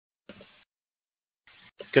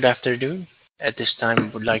Good afternoon. At this time,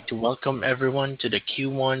 I would like to welcome everyone to the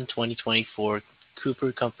Q1 2024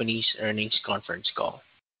 Cooper Companies Earnings Conference Call.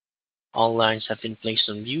 All lines have been placed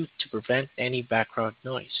on mute to prevent any background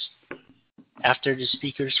noise. After the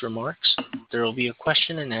speaker's remarks, there will be a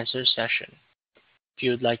question-and-answer session. If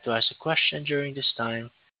you would like to ask a question during this time,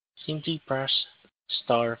 simply press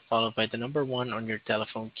star followed by the number 1 on your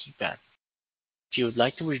telephone keypad. If you would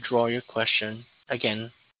like to withdraw your question,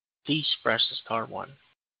 again, please press star 1.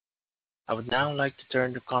 I would now like to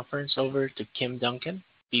turn the conference over to Kim Duncan,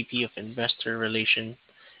 VP of Investor Relations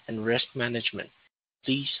and Risk Management.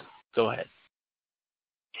 Please go ahead.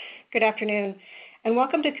 Good afternoon, and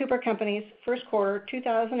welcome to Cooper Companies' first quarter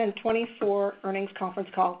 2024 earnings conference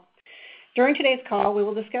call. During today's call, we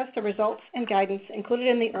will discuss the results and guidance included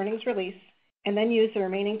in the earnings release and then use the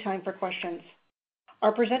remaining time for questions.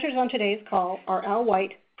 Our presenters on today's call are Al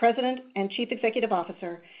White, President and Chief Executive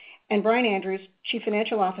Officer, and Brian Andrews, Chief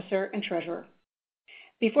Financial Officer and Treasurer.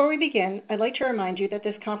 Before we begin, I'd like to remind you that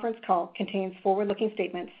this conference call contains forward-looking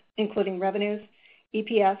statements, including revenues,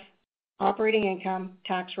 EPS, operating income,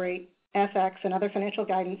 tax rate, FX, and other financial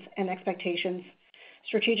guidance and expectations,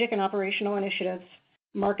 strategic and operational initiatives,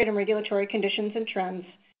 market and regulatory conditions and trends,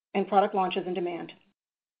 and product launches and demand.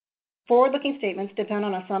 Forward-looking statements depend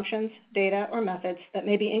on assumptions, data, or methods that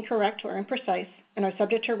may be incorrect or imprecise and are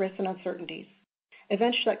subject to risks and uncertainties.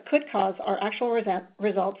 Events that could cause our actual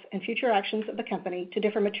results and future actions of the company to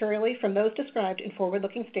differ materially from those described in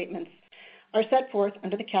forward-looking statements are set forth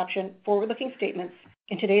under the caption Forward-Looking Statements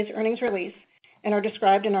in today's earnings release and are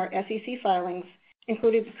described in our SEC filings,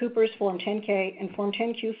 including Cooper's Form 10-K and Form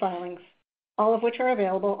 10-Q filings, all of which are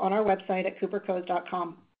available on our website at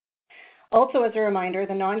coopercos.com. Also, as a reminder,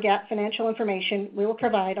 the non-GAAP financial information we will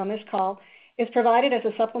provide on this call is provided as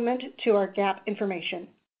a supplement to our GAAP information.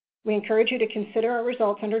 We encourage you to consider our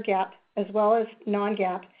results under GAAP as well as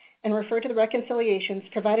non-GAAP and refer to the reconciliations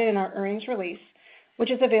provided in our earnings release,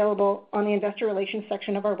 which is available on the Investor Relations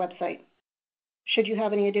section of our website. Should you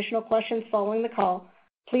have any additional questions following the call,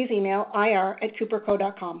 please email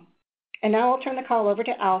ir@cooperco.com. And now I'll turn the call over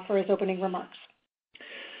to Al for his opening remarks.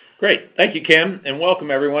 Great. Thank you, Kim, and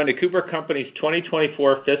welcome everyone to Cooper Companies'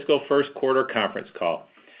 2024 fiscal first quarter conference call.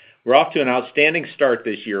 We're off to an outstanding start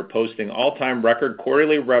this year, posting all-time record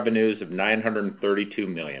quarterly revenues of $932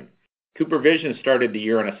 million. CooperVision started the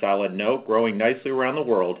year on a solid note, growing nicely around the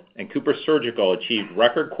world, and CooperSurgical achieved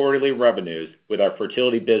record quarterly revenues, with our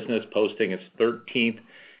fertility business posting its 13th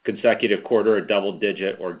consecutive quarter of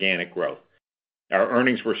double-digit organic growth. Our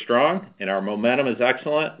earnings were strong, and our momentum is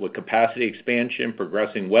excellent, with capacity expansion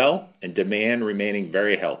progressing well and demand remaining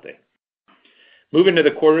very healthy. Moving to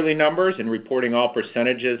the quarterly numbers and reporting all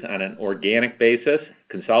percentages on an organic basis,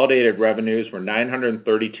 consolidated revenues were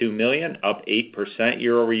 $932 million, up 8%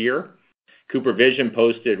 year-over-year. CooperVision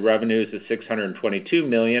posted revenues of $622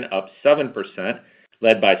 million, up 7%,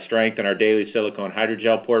 led by strength in our daily silicone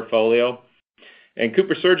hydrogel portfolio. And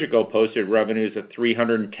CooperSurgical posted revenues of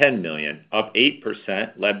 $310 million, up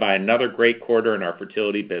 8%, led by another great quarter in our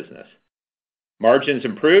fertility business. Margins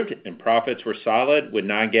improved and profits were solid, with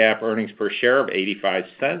non-GAAP earnings per share of 85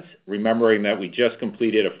 cents, remembering that we just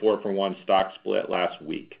completed a 4-for-1 stock split last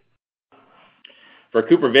week. For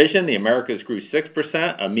CooperVision, the Americas grew 6%,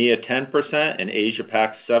 EMEA 10%, and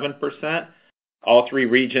Asia-Pac 7%. All three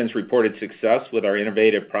regions reported success with our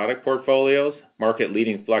innovative product portfolios,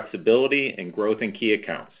 market-leading flexibility, and growth in key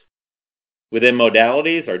accounts. Within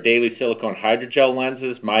modalities, our daily silicone hydrogel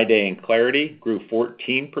lenses, MyDay and Clarity, grew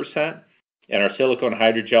 14%, and our silicone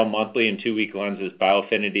hydrogel monthly and 2-week lenses,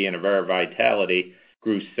 Biofinity and Avera Vitality,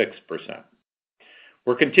 grew 6%.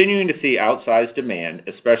 We're continuing to see outsized demand,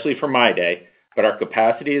 especially for MyDay, but our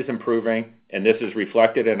capacity is improving, and this is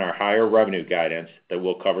reflected in our higher revenue guidance that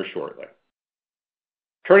we'll cover shortly.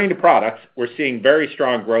 Turning to products, we're seeing very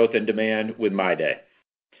strong growth and demand with MyDay.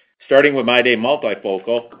 Starting with MyDay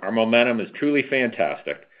multifocal, our momentum is truly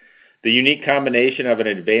fantastic. The unique combination of an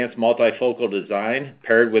advanced multifocal design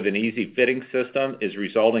paired with an easy fitting system is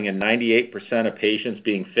resulting in 98% of patients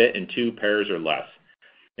being fit in 2 pairs or less.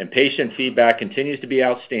 And patient feedback continues to be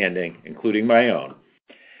outstanding, including my own.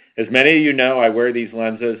 As many of you know, I wear these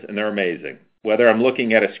lenses, and they're amazing. Whether I'm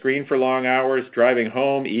looking at a screen for long hours, driving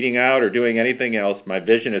home, eating out, or doing anything else, my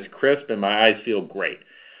vision is crisp and my eyes feel great.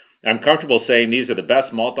 I'm comfortable saying these are the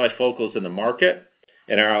best multifocals in the market,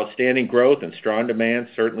 and our outstanding growth and strong demand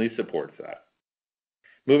certainly supports that.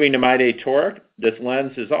 Moving to MyDay Toric, this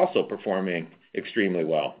lens is also performing extremely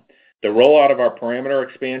well. The rollout of our parameter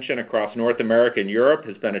expansion across North America and Europe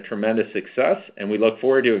has been a tremendous success, and we look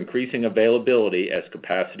forward to increasing availability as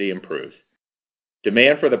capacity improves.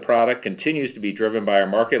 Demand for the product continues to be driven by our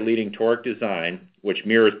market-leading toric design, which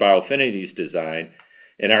mirrors Biofinity's design,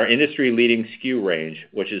 and our industry-leading SKU range,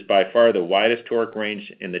 which is by far the widest toric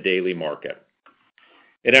range in the daily market.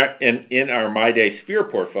 In our MyDay Sphere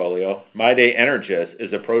portfolio, MyDay Energys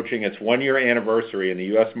is approaching its one-year anniversary in the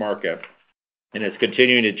U.S. market, and it's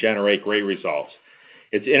continuing to generate great results.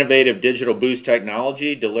 Its innovative digital boost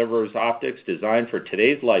technology delivers optics designed for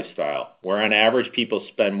today's lifestyle, where on average people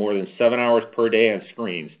spend more than 7 hours per day on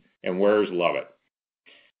screens, and wearers love it.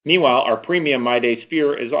 Meanwhile, our premium MyDay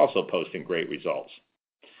Sphere is also posting great results.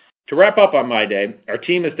 To wrap up on MyDay, our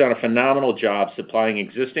team has done a phenomenal job supplying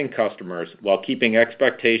existing customers while keeping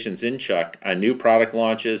expectations in check on new product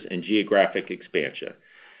launches and geographic expansion.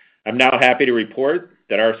 I'm now happy to report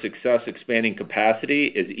that our success expanding capacity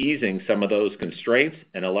is easing some of those constraints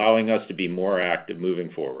and allowing us to be more active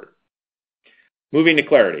moving forward. Moving to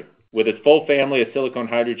clariti. With its full family of silicone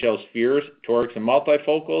hydrogel spheres, torics, and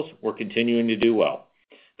multifocals, we're continuing to do well.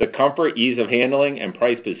 The comfort, ease of handling, and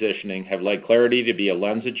price positioning have led clariti to be a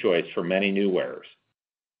lens of choice for many new wearers.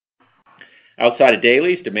 Outside of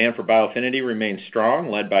dailies, demand for Biofinity remains strong,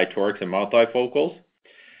 led by torics and multifocals.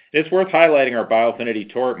 It's worth highlighting our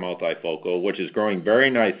Biofinity toric multifocal, which is growing very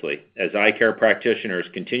nicely as eye care practitioners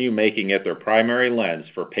continue making it their primary lens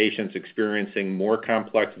for patients experiencing more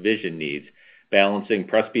complex vision needs, balancing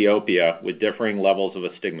presbyopia with differing levels of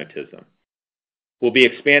astigmatism. We'll be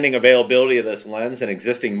expanding availability of this lens in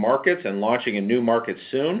existing markets and launching in new markets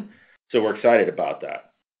soon, so we're excited about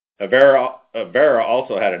that. Avera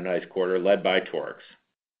also had a nice quarter led by torics.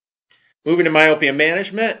 Moving to myopia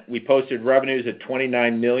management, we posted revenues at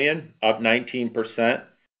 $29 million, up 19%,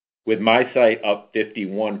 with MiSight up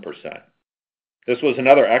 51%. This was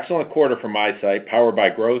another excellent quarter for MiSight, powered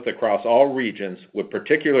by growth across all regions, with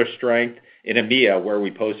particular strength in EMEA, where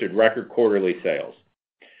we posted record quarterly sales.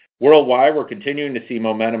 Worldwide, we're continuing to see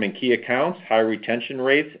momentum in key accounts, high retention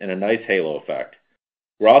rates, and a nice halo effect.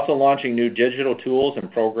 We're also launching new digital tools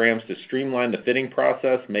and programs to streamline the fitting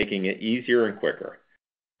process, making it easier and quicker.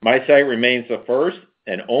 MiSight remains the first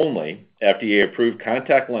and only FDA-approved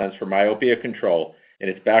contact lens for myopia control, and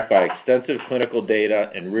it's backed by extensive clinical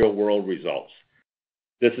data and real-world results.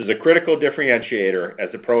 This is a critical differentiator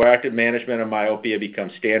as the proactive management of myopia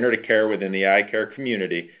becomes standard of care within the eye care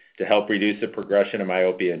community to help reduce the progression of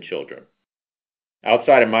myopia in children.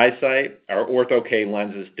 Outside of MiSight, our Ortho-K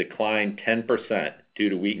lenses declined 10% due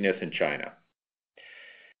to weakness in China.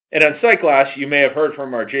 And on SightGlass, you may have heard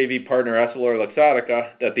from our JV partner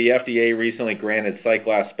EssilorLuxottica that the FDA recently granted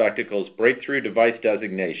SightGlass Spectacles Breakthrough Device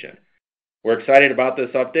Designation. We're excited about this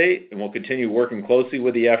update, and we'll continue working closely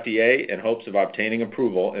with the FDA in hopes of obtaining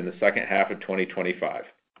approval in the second half of 2025.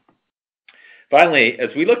 Finally, as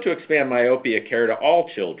we look to expand myopia care to all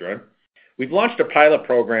children, we've launched a pilot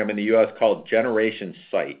program in the U.S. called Generation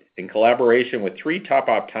Sight in collaboration with 3 top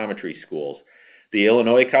optometry schools, the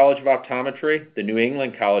Illinois College of Optometry, the New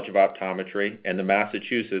England College of Optometry, and the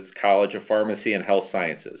Massachusetts College of Pharmacy and Health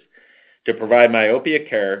Sciences, to provide myopia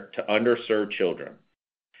care to underserved children.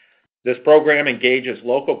 This program engages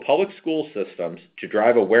local public school systems to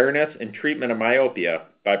drive awareness and treatment of myopia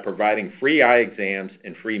by providing free eye exams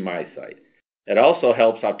and free MiSight. It also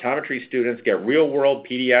helps optometry students get real-world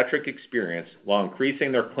pediatric experience while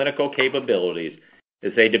increasing their clinical capabilities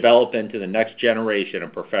as they develop into the next generation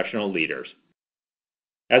of professional leaders.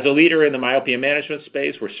 As a leader in the myopia management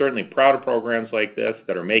space, we're certainly proud of programs like this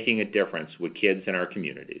that are making a difference with kids in our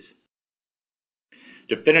communities.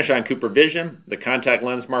 To finish on CooperVision, the contact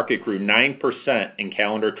lens market grew 9% in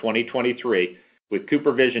calendar 2023, with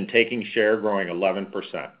CooperVision taking share growing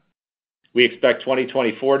 11%. We expect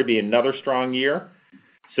 2024 to be another strong year,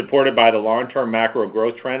 supported by the long-term macro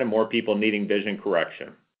growth trend and more people needing vision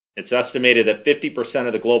correction. It's estimated that 50%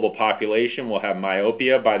 of the global population will have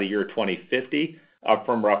myopia by the year 2050, up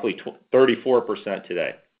from roughly 34%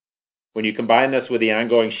 today. When you combine this with the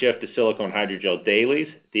ongoing shift to silicone hydrogel dailies,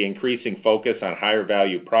 the increasing focus on higher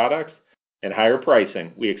value products, and higher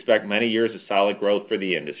pricing, we expect many years of solid growth for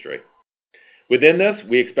the industry. Within this,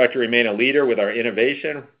 we expect to remain a leader with our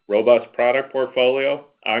innovation, robust product portfolio,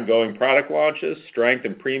 ongoing product launches, strength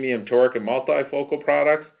in premium toric and multifocal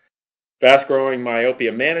products, fast-growing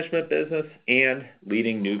myopia management business, and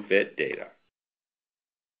leading new fit data.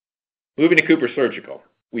 Moving to CooperSurgical.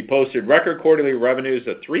 We posted record quarterly revenues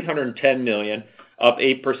of $310 million, up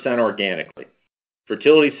 8% organically.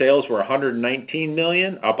 Fertility sales were $119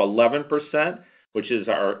 million, up 11%, which is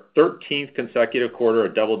our 13th consecutive quarter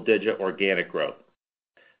of double-digit organic growth.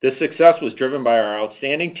 This success was driven by our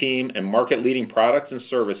outstanding team and market-leading products and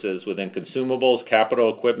services within consumables,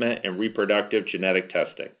 capital equipment, and reproductive genetic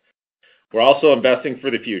testing. We're also investing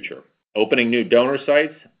for the future. opening new donor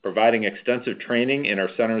sites, providing extensive training in our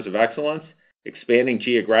centers of excellence, expanding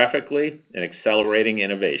geographically, and accelerating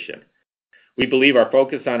innovation. We believe our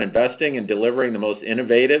focus on investing and delivering the most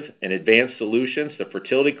innovative and advanced solutions to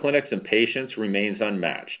fertility clinics and patients remains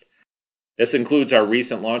unmatched. This includes our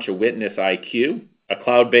recent launch of Witness IQ, a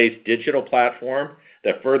cloud-based digital platform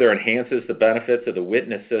that further enhances the benefits of the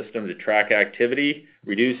Witness system to track activity,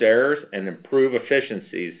 reduce errors, and improve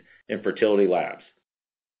efficiencies in fertility labs.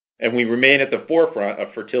 And we remain at the forefront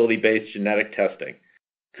of fertility-based genetic testing.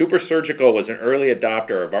 Cooper Surgical was an early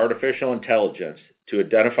adopter of artificial intelligence to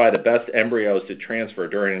identify the best embryos to transfer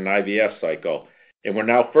during an IVF cycle, and we're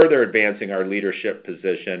now further advancing our leadership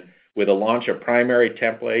position with the launch of primary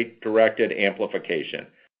template-directed amplification,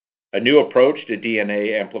 a new approach to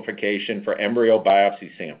DNA amplification for embryo biopsy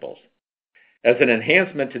samples. As an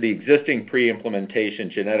enhancement to the existing pre-implementation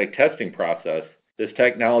genetic testing process, this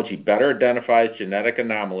technology better identifies genetic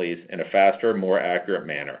anomalies in a faster, more accurate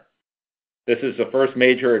manner. This is the first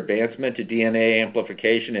major advancement to DNA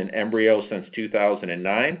amplification in embryos since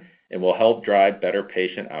 2009 and will help drive better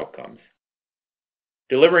patient outcomes.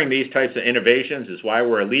 Delivering these types of innovations is why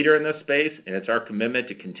we're a leader in this space, and it's our commitment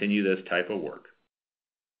to continue this type of work.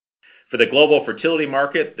 For the global fertility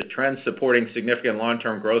market, the trends supporting significant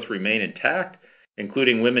long-term growth remain intact,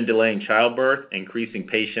 including women delaying childbirth, increasing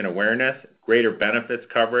patient awareness, greater benefits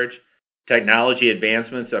coverage, technology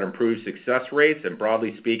advancements that improve success rates, and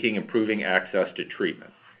broadly speaking, improving access to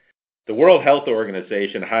treatment. The World Health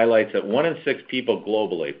Organization highlights that 1 in 6 people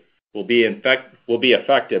globally will be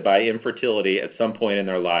affected by infertility at some point in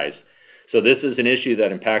their lives. So this is an issue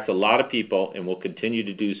that impacts a lot of people and will continue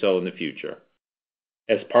to do so in the future.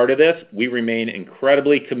 As part of this, we remain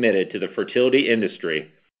incredibly committed to the fertility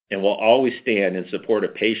industry and will always stand in support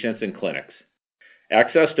of patients and clinics.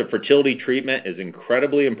 Access to fertility treatment is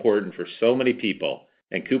incredibly important for so many people,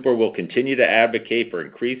 and Cooper will continue to advocate for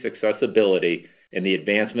increased accessibility and the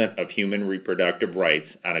advancement of human reproductive rights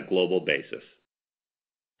on a global basis.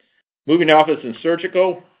 Moving to Office and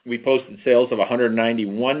Surgical, we posted sales of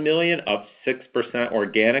 $191 million, up 6%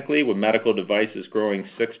 organically, with medical devices growing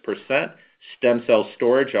 6%, stem cell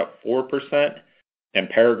storage up 4%, and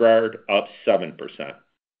Paragard up 7%.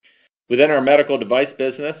 Within our medical device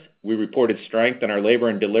business, we reported strength in our labor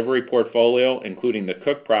and delivery portfolio, including the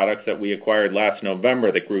Cook products that we acquired last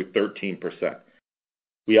November that grew 13%.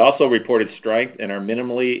 We also reported strength in our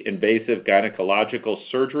minimally invasive gynecological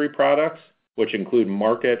surgery products, which include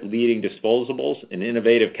market-leading disposables and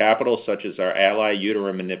innovative capital such as our Ally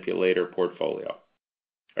uterine manipulator portfolio.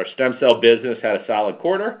 Our stem cell business had a solid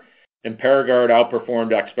quarter, and Paragard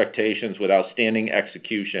outperformed expectations with outstanding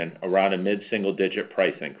execution around a mid-single-digit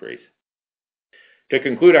price increase. To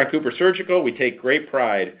conclude on Cooper Surgical, we take great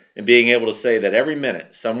pride in being able to say that every minute,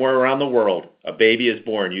 somewhere around the world, a baby is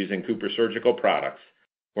born using Cooper Surgical products.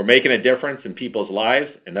 We're making a difference in people's lives,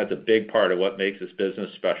 and that's a big part of what makes this business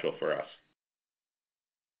special for us.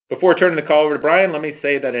 Before turning the call over to Brian, let me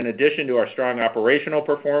say that in addition to our strong operational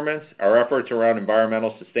performance, our efforts around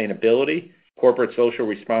environmental sustainability, corporate social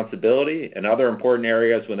responsibility, and other important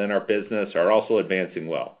areas within our business are also advancing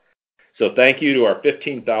well. So thank you to our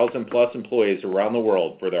 15,000 plus employees around the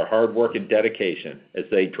world for their hard work and dedication as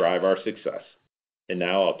they drive our success. And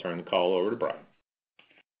now I'll turn the call over to Brian.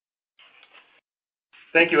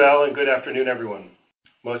 Thank you, Al, and good afternoon, everyone.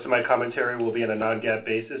 Most of my commentary will be on a non-GAAP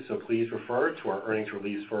basis, so please refer to our earnings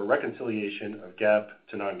release for a reconciliation of GAAP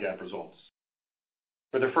to non-GAAP results.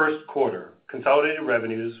 For the first quarter, consolidated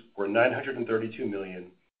revenues were $932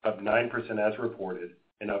 million, up 9% as reported,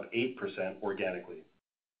 and up 8% organically.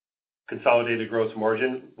 Consolidated gross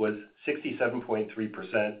margin was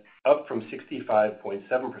 67.3%, up from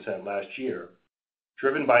 65.7% last year,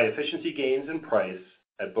 driven by efficiency gains and price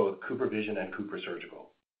at both CooperVision and Cooper Surgical.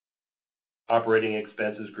 Operating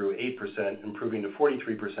expenses grew 8%, improving to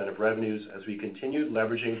 43% of revenues as we continued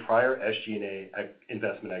leveraging prior SG&A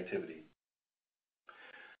investment activity.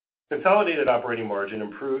 Consolidated operating margin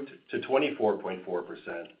improved to 24.4%,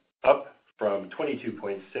 up from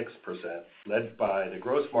 22.6%, led by the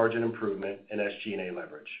gross margin improvement and SG&A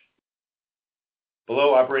leverage.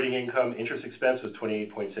 Below operating income, interest expense was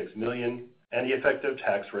 $28.6 million, and the effective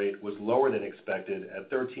tax rate was lower than expected at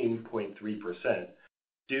 13.3%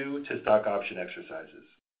 due to stock option exercises.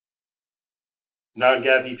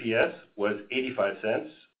 Non-GAAP EPS was 85 cents,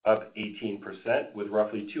 up 18%, with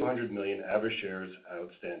roughly 200 million average shares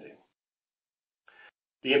outstanding.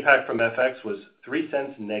 The impact from FX was 3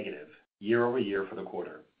 cents negative year over year for the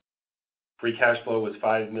quarter. Free cash flow was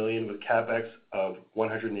 $5 million with CapEx of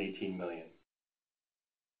 $118 million.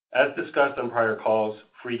 As discussed on prior calls,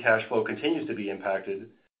 free cash flow continues to be impacted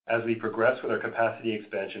as we progress with our capacity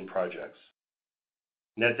expansion projects.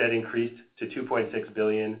 Net debt increased to $2.6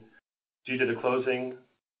 billion due to closing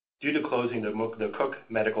the Cook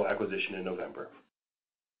Medical acquisition in November.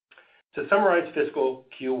 To summarize fiscal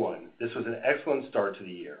Q1, this was an excellent start to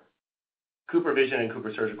the year. CooperVision and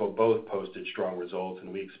CooperSurgical both posted strong results,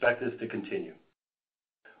 and we expect this to continue.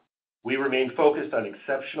 We remain focused on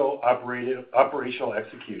exceptional operational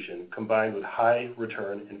execution combined with high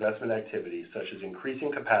return investment activities such as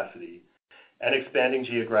increasing capacity and expanding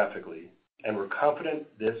geographically, and we're confident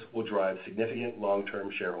this will drive significant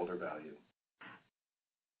long-term shareholder value.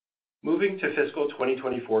 Moving to fiscal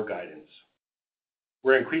 2024 guidance.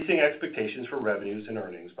 We're increasing expectations for revenues and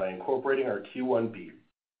earnings by incorporating our Q1 beat,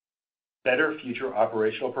 better future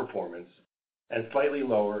operational performance, and slightly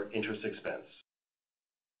lower interest expense.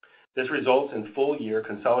 This results in full-year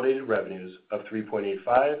consolidated revenues of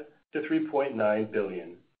 $3.85 to $3.9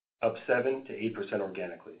 billion, up 7 to 8%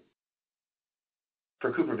 organically.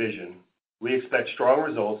 For CooperVision, we expect strong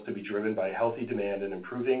results to be driven by healthy demand and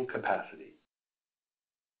improving capacity.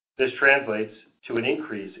 This translates to an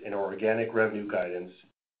increase in our organic revenue guidance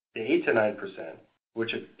to 8 to 9%,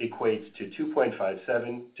 which equates to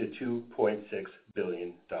 $2.57 to $2.6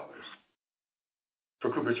 billion. For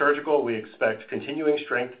CooperSurgical, we expect continuing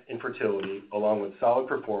strength in fertility along with solid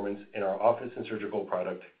performance in our office and surgical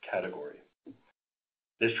product category.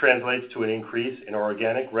 This translates to an increase in our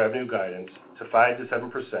organic revenue guidance to 5 to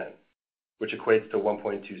 7%, which equates to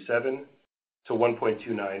 $1.27 to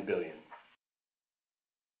 $1.29 billion.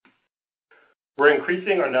 We're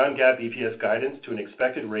increasing our non-GAAP EPS guidance to an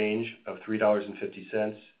expected range of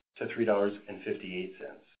 $3.50 to $3.58,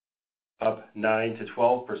 up 9 to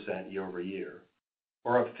 12% year over year,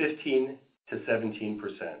 or up 15 to 17%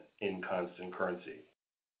 in constant currency.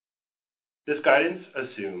 This guidance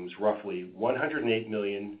assumes roughly $108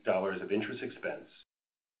 million of interest expense,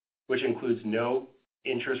 which includes no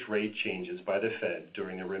interest rate changes by the Fed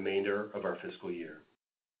during the remainder of our fiscal year.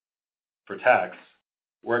 For tax,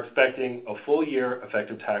 we're expecting a full-year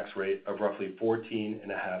effective tax rate of roughly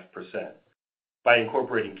 14.5% by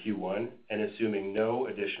incorporating Q1 and assuming no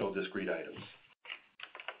additional discrete items.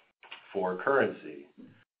 For currency,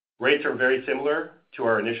 rates are very similar to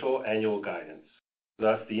our initial annual guidance.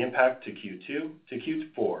 Thus, the impact to Q2 to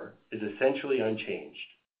Q4 is essentially unchanged,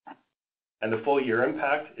 and the full-year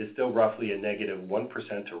impact is still roughly a negative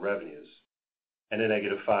 1% to revenues and a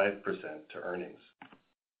negative 5% to earnings.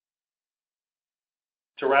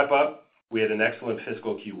 To wrap up, we had an excellent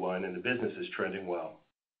fiscal Q1, and the business is trending well.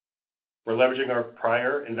 We're leveraging our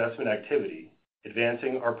prior investment activity,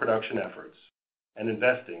 advancing our production efforts, and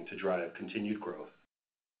investing to drive continued growth.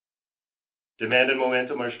 Demand and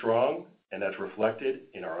momentum are strong, and that's reflected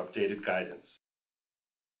in our updated guidance.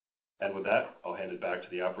 And with that, I'll hand it back to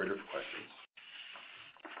the operator for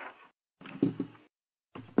questions.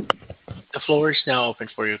 The floor is now open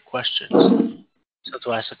for your questions. So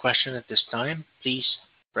to ask a question at this time, please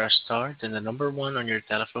press star, then the number 1 on your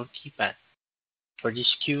telephone keypad. For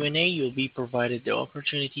this Q&A, you'll be provided the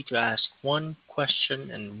opportunity to ask one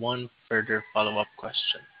question and one further follow-up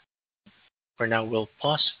question. For now, we'll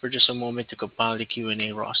pause for just a moment to compile the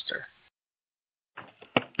Q&A roster.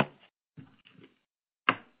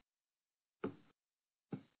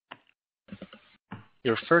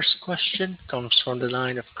 Your first question comes from the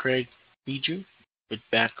line of Craig Bijou with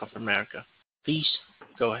Bank of America. Please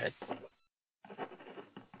go ahead.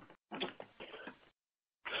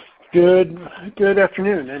 Good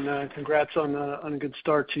afternoon, and congrats on a good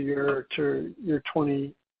start to your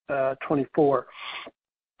 2024.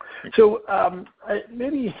 So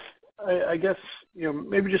maybe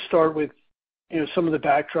just start with some of the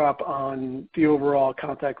backdrop on the overall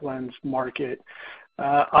contact lens market.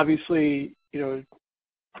 Obviously,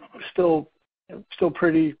 still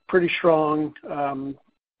pretty strong. I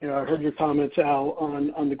heard your comments, Al,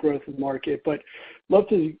 on the growth of the market, but love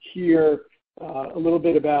to hear a little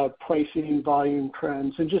bit about pricing, volume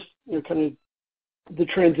trends, and just kind of the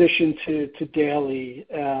transition to daily,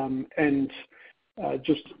 and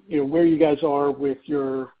just where you guys are with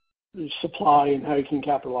your supply and how you can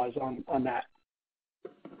capitalize on that.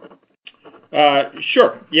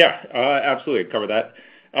 Sure. Yeah, absolutely. Cover that.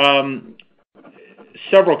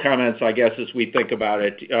 Several comments, I guess, as we think about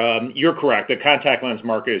it. You're correct. The contact lens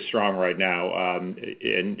market is strong right now, and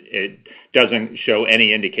it doesn't show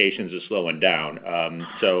any indications of slowing down.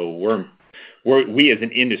 So we as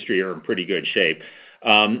an industry are in pretty good shape.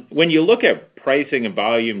 When you look at pricing and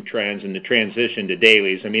volume trends and the transition to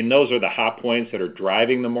dailies, I mean, those are the hot points that are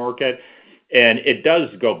driving the market. And it does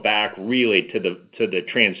go back really to the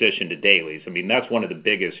transition to dailies. I mean, that's one of the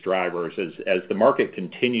biggest drivers as the market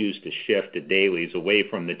continues to shift to dailies away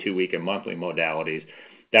from the 2-week and monthly modalities.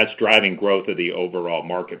 That's driving growth of the overall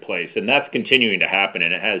marketplace, and that's continuing to happen,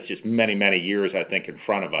 and it has just many, many years, I think, in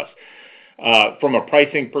front of us. From a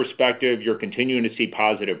pricing perspective, you're continuing to see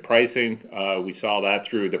positive pricing. We saw that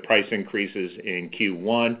through the price increases in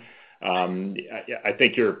Q1. I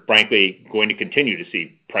think you're frankly going to continue to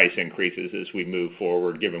see price increases as we move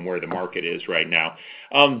forward, given where the market is right now.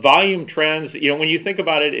 Volume trends, when you think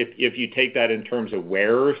about it, if you take that in terms of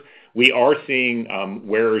wearers, we are seeing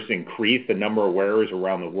wearers increase. The number of wearers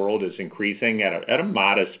around the world is increasing at a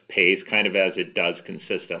modest pace, kind of as it does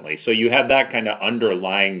consistently. So you have that kind of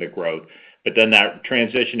underlying the growth, but then that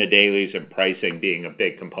transition to dailies and pricing being a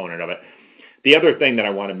big component of it. The other thing that I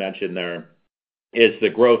want to mention there is the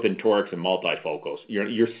growth in torics and multifocals. You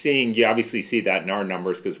obviously see that in our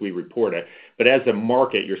numbers because we report it, but as a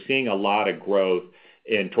market, you're seeing a lot of growth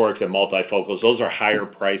in torics and multifocals. Those are higher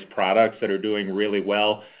priced products that are doing really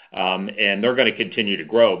well, and they're going to continue to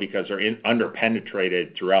grow because they're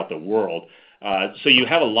underpenetrated throughout the world. So you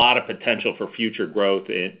have a lot of potential for future growth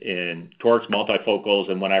in torics,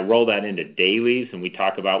 multifocals, and when I roll that into dailies, and we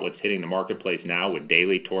talk about what's hitting the marketplace now with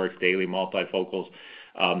daily torics, daily multifocals,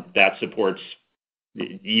 that supports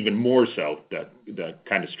even more so the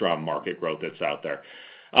kind of strong market growth that's out there.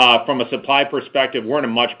 From a supply perspective, we're in a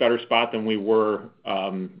much better spot than we were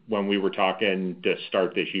when we were talking to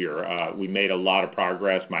start this year. We made a lot of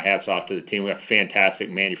progress. My hat's off to the team. We have a fantastic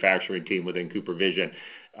manufacturing team within CooperVision,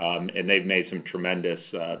 and they've made some tremendous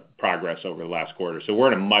progress over the last quarter. So we're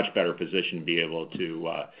in a much better position to be able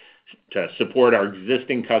to support our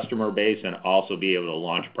existing customer base and also be able to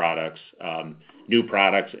launch products, new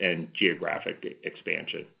products, and geographic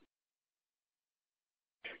expansion.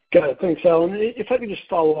 Got it. Thanks, Alan. If I could just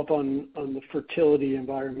follow up on the fertility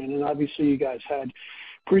environment, and obviously you guys had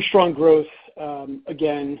pretty strong growth,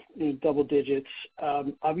 again, in double digits.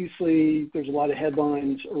 Obviously, there's a lot of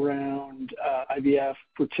headlines around IVF,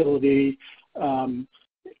 fertility, and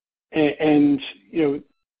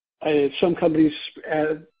some companies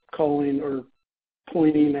calling or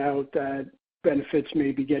pointing out that benefits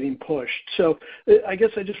may be getting pushed. So I guess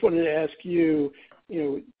I just wanted to ask you,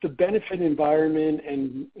 the benefit environment,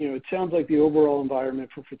 and it sounds like the overall environment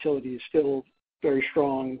for fertility is still very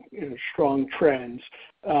strong, strong trends.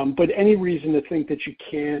 But any reason to think that you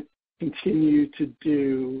can't continue to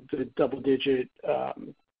do the double digit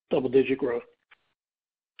growth?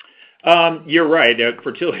 You're right.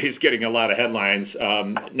 Fertility is getting a lot of headlines.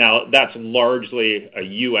 Now, that's largely a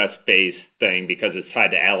U.S.-based thing because it's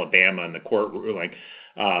tied to Alabama and the court ruling.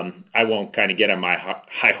 I won't kind of get on my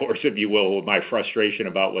high horse, if you will, with my frustration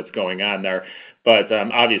about what's going on there. But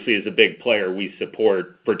obviously, as a big player, we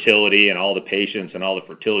support fertility and all the patients and all the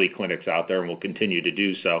fertility clinics out there, and we'll continue to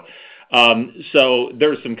do so. So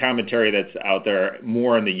there's some commentary that's out there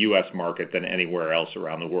more in the U.S. market than anywhere else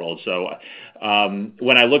around the world. So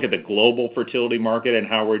when I look at the global fertility market and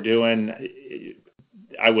how we're doing,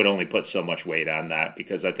 I would only put so much weight on that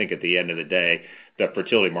because I think at the end of the day, the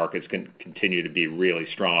fertility markets can continue to be really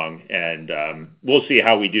strong. And we'll see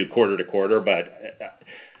how we do quarter to quarter, but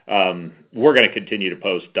we're going to continue to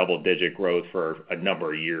post double-digit growth for a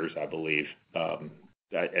number of years, I believe.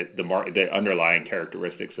 The underlying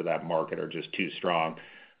characteristics of that market are just too strong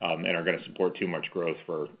and are going to support too much growth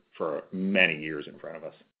for many years in front of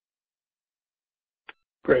us.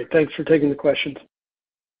 Great. Thanks for taking the questions.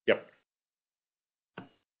 Yep.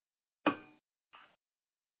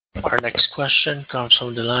 Our next question comes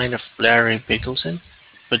from the line of Larry Biegelsen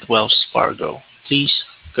with Wells Fargo. Please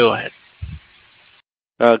go ahead.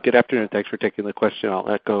 Good afternoon. Thanks for taking the question. I'll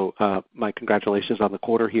echo my congratulations on the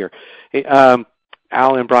quarter here. Hey,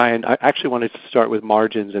 Al and Brian, I actually wanted to start with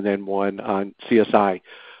margins and then one on CSI.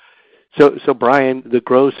 So Brian, the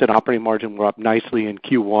gross and operating margin were up nicely in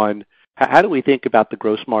Q1. How do we think about the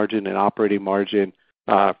gross margin and operating margin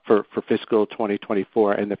for fiscal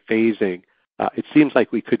 2024 and the phasing? It seems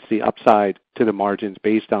like we could see upside to the margins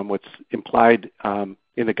based on what's implied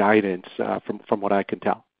in the guidance from what I can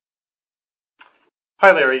tell.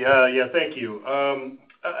 Hi, Larry. Yeah, thank you.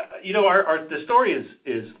 The story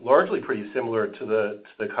is largely pretty similar to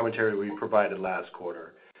the commentary we provided last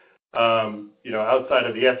quarter. Outside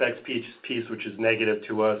of the FX piece, which is negative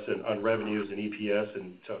to us and on revenues and EPS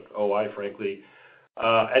and to OI, frankly,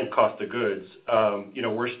 and cost of goods,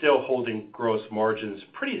 we're still holding gross margins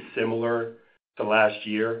pretty similar to last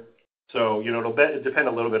year. So, it'll depend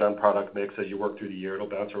a little bit on product mix as you work through the year. It'll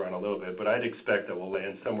bounce around a little bit, but I'd expect that we'll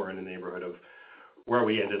land somewhere in the neighborhood of where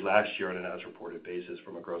we ended last year on an as-reported basis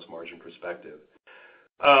from a gross margin perspective.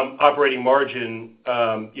 Operating margin,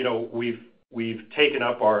 we've taken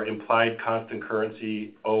up our implied constant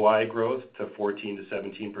currency OI growth to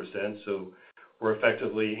 14%-17%. So we're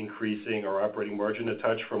effectively increasing our operating margin a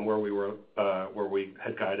touch from where we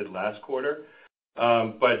had guided last quarter.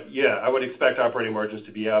 But yeah, I would expect operating margins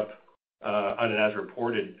to be up on an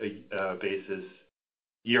as-reported basis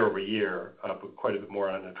year over year, up quite a bit more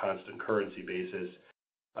on a constant currency basis.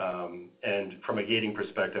 And from a gating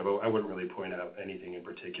perspective, I wouldn't really point out anything in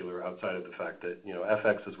particular outside of the fact that,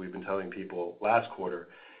 FX, as we've been telling people last quarter,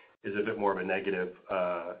 is a bit more of a negative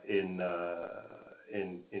in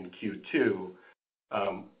Q2,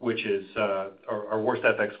 which is our worst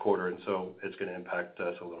FX quarter, and so it's going to impact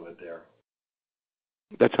us a little bit there.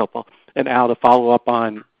 That's helpful. And Al, to follow up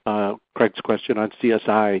on Craig's question on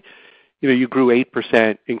CSI, you grew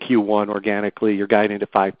 8% in Q1 organically. You're guiding to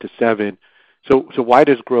 5-7. So why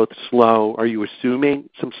does growth slow? Are you assuming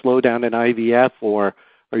some slowdown in IVF, or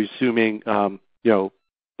are you assuming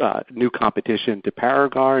new competition to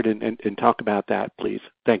Paragard? And talk about that, please.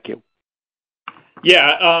 Thank you.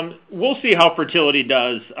 Yeah, we'll see how fertility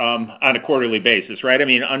does on a quarterly basis, right? I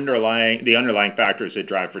mean, the underlying factors that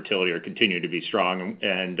drive fertility are continuing to be strong,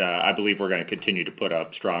 and I believe we're going to continue to put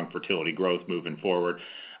up strong fertility growth moving forward.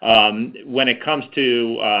 When it comes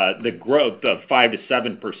to the growth of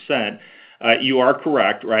 5-7%, you are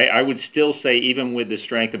correct, right? I would still say even with the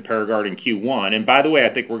strength of Paragard in Q1, and by the way,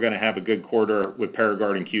 I think we're going to have a good quarter with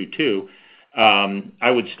Paragard in Q2, I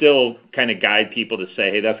would still kind of guide people to say,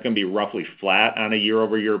 hey, that's going to be roughly flat on a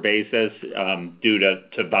year-over-year basis due to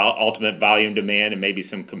ultimate volume demand and maybe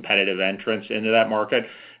some competitive entrance into that market.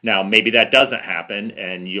 Now, maybe that doesn't happen,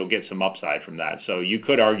 and you'll get some upside from that. So you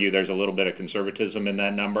could argue there's a little bit of conservatism in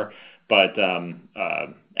that number, but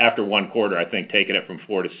after one quarter, I think taking it from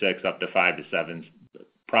 4-6 up to 5-7 is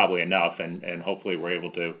probably enough, and hopefully we're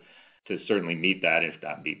able to certainly meet that, if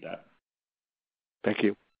not beat that. Thank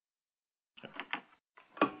you.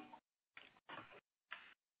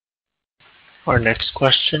 Our next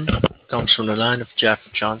question comes from the line of Jeff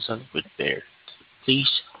Johnson with Baird. Please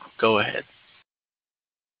go ahead.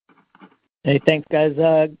 Hey, thanks, guys.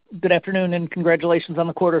 Good afternoon and congratulations on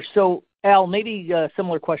the quarter. So, Al, maybe a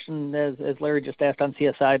similar question as Larry just asked on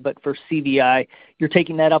CSI, but for CVI, you're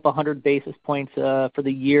taking that up 100 basis points for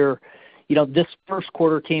the year. This first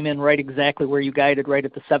quarter came in right exactly where you guided, right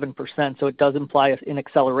at the 7%, so it does imply an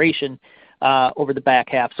acceleration over the back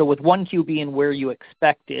half. So with 1Q being where you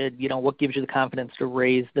expected, what gives you the confidence to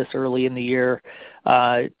raise this early in the year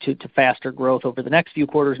to faster growth over the next few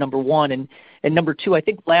quarters, number one? And number two, I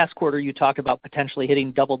think last quarter you talked about potentially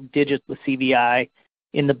hitting double digits with CVI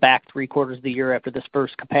in the back 3 quarters of the year after this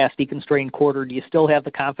first capacity-constrained quarter. Do you still have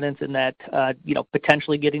the confidence in that,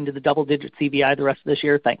 potentially getting to the double-digit CVI the rest of this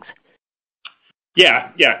year? Thanks.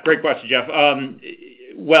 Yeah, great question, Jeff.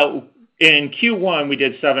 Well, in Q1, we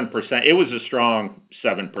did 7%. It was a strong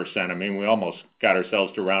 7%. I mean, we almost got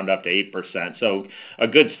ourselves to round up to 8%. So a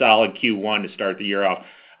good solid Q1 to start the year off.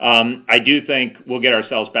 I do think we'll get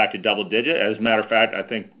ourselves back to double digit. As a matter of fact, I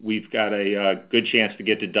think we've got a good chance to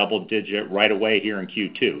get to double digit right away here in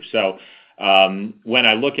Q2. So when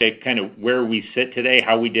I look at kind of where we sit today,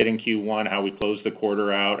 how we did in Q1, how we closed the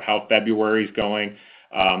quarter out, how February is going,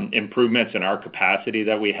 improvements in our capacity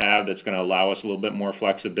that we have that's going to allow us a little bit more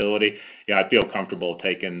flexibility. Yeah, I feel comfortable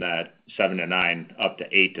taking that 7-9 up to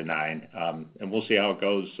 8-9, and we'll see how it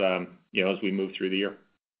goes, as we move through the year.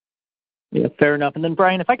 Yeah, fair enough. And then,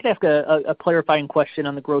 Brian, if I could ask a clarifying question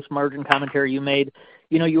on the gross margin commentary you made.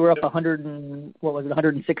 You were up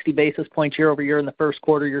 160 basis points year over year in the first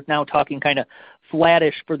quarter. You're now talking kind of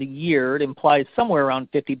flattish for the year. It implies somewhere around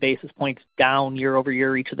 50 basis points down year over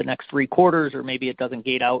year each of the next 3 quarters, or maybe it doesn't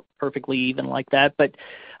gate out perfectly even like that. But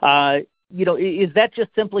is that just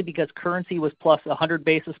simply because currency was plus 100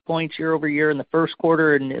 basis points year over year in the first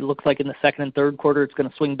quarter, and it looks like in the second and third quarter it's going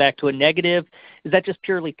to swing back to a negative? Is that just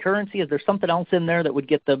purely currency? Is there something else in there that would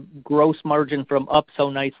get the gross margin from up so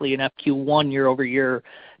nicely in FQ1 year over year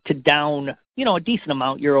to down, a decent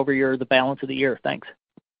amount year over year the balance of the year? Thanks.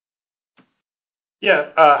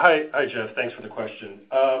 Yeah. Hi, Jeff. Thanks for the question.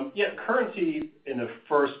 Currency in the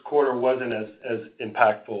first quarter wasn't as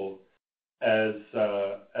impactful as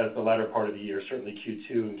the latter part of the year. Certainly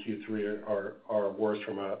Q2 and Q3 are worse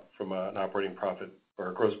from an operating profit or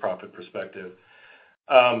a gross profit perspective.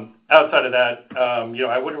 Outside of that,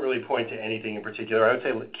 I wouldn't really point to anything in particular. I would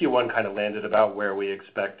say Q1 kind of landed about where we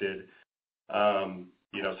expected.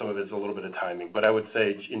 Some of it's a little bit of timing, but I would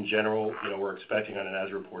say in general, we're expecting on an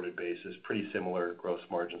as-reported basis pretty similar gross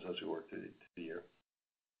margins as we work through the year.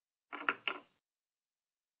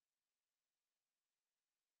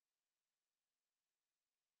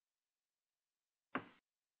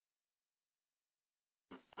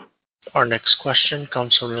 Our next question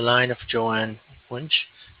comes from the line of Joanne Wuensch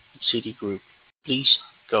with Citigroup. Please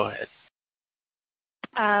go ahead.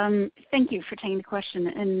 Thank you for taking the question,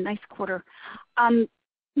 and nice quarter.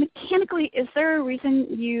 Mechanically, is there a reason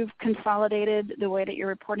you've consolidated the way that you're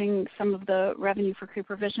reporting some of the revenue for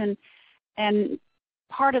CooperVision? And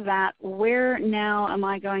part of that, where now am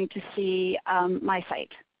I going to see MiSight?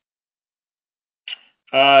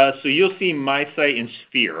 So you'll see MiSight and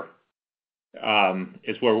Sphere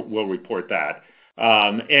is where we'll report that.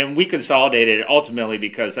 And we consolidated it ultimately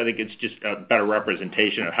because I think it's just a better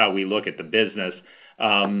representation of how we look at the business,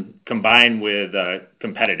 combined with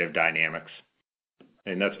competitive dynamics.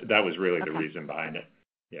 And that was really the reason behind it.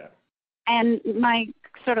 Yeah. And my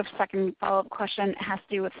sort of second follow-up question has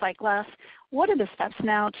to do with SightGlass. What are the steps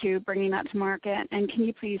now to bringing that to market? And can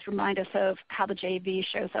you please remind us of how the JV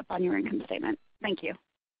shows up on your income statement? Thank you.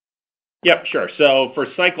 Yep, sure. So for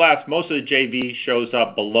SightGlass, most of the JV shows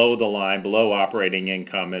up below the line, below operating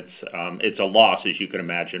income. It's a loss, as you can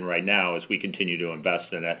imagine, right now as we continue to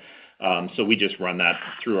invest in it. So we just run that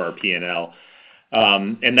through our P&L.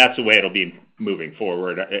 And that's the way it'll be moving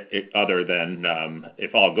forward, other than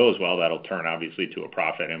if all goes well, that'll turn obviously to a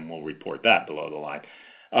profit, and we'll report that below the line.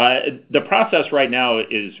 The process right now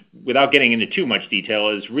is, without getting into too much detail,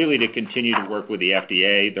 is really to continue to work with the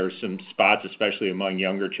FDA. There's some spots, especially among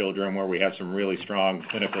younger children, where we have some really strong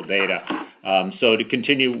clinical data. So to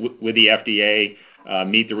continue with the FDA,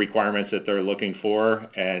 meet the requirements that they're looking for,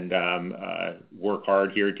 and work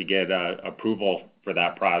hard here to get approval for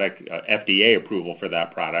that product, FDA approval for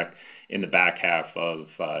that product in the back half of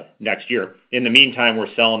next year. In the meantime,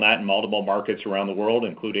 we're selling that in multiple markets around the world,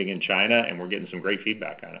 including in China, and we're getting some great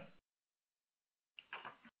feedback on it.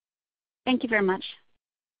 Thank you very much.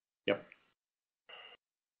 Yep.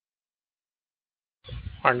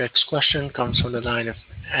 Our next question comes from the line of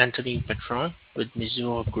Anthony Petrone with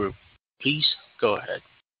Mizuho Group. Please go ahead.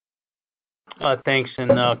 Thanks,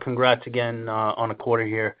 and congrats again on a quarter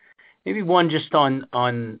here. Maybe one just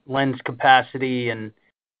on lens capacity, and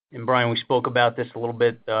Brian, we spoke about this a little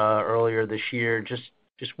bit earlier this year. Just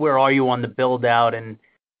where are you on the build out, and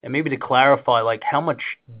maybe to clarify, like how much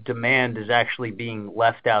demand is actually being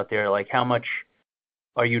left out there? Like how much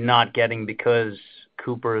are you not getting because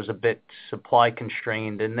Cooper is a bit supply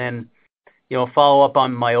constrained? And then, follow up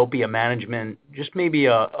on myopia management, just maybe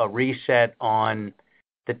a reset on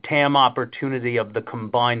the TAM opportunity of the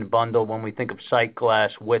combined bundle when we think of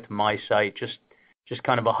SightGlass with MiSight. Just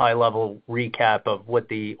kind of a high-level recap of what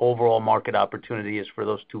the overall market opportunity is for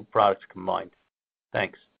those two products combined.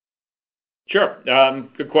 Thanks. Sure.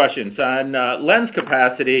 Good questions. On lens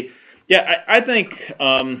capacity, I think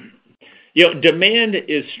demand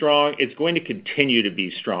is strong. It's going to continue to be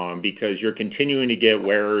strong because you're continuing to get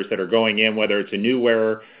wearers that are going in, whether it's a new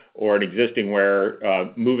wearer or an existing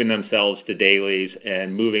wearer, moving themselves to dailies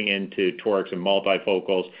and moving into torics and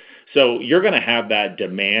multifocals. So you're going to have that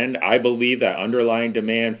demand, I believe, that underlying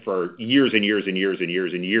demand for years and years and years and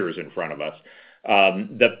years and years in front of us.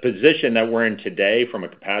 The position that we're in today from a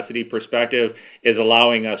capacity perspective is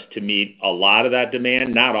allowing us to meet a lot of that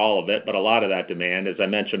demand, not all of it, but a lot of that demand. As I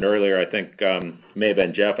mentioned earlier, I think may have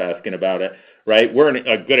been Jeff asking about it, right? We're in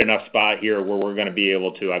a good enough spot here where we're going to be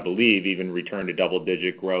able to, I believe, even return to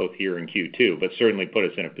double-digit growth here in Q2, but certainly put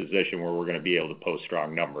us in a position where we're going to be able to post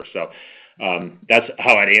strong numbers. So that's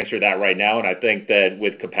how I'd answer that right now. And I think that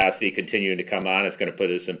with capacity continuing to come on, it's going to put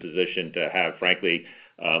us in position to have, frankly,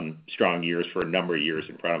 strong years for a number of years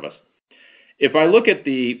in front of us. If I look at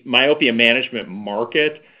the myopia management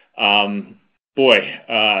market,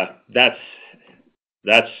 that's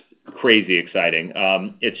crazy exciting.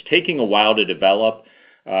 It's taking a while to develop.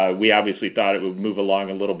 We obviously thought it would move along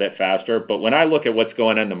a little bit faster, but when I look at what's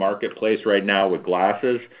going on in the marketplace right now with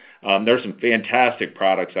glasses, there's some fantastic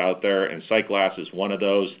products out there, and SightGlass is one of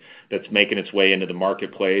those that's making its way into the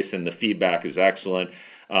marketplace, and the feedback is excellent.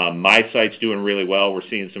 MiSight's doing really well. We're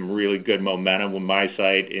seeing some really good momentum with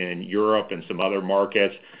MiSight in Europe and some other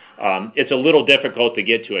markets. It's a little difficult to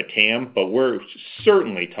get to a TAM, but we're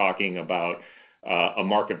certainly talking about a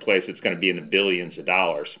marketplace that's going to be in the billions of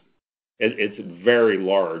dollars. It's very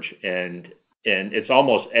large, and it's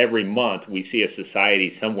almost every month we see a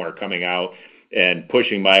society somewhere coming out and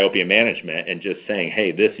pushing myopia management and just saying,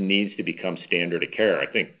 hey, this needs to become standard of care. I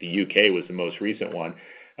think the UK was the most recent one,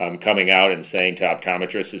 coming out and saying to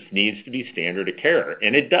optometrists, this needs to be standard of care.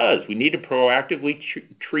 And it does. We need to proactively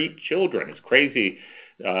treat children. It's crazy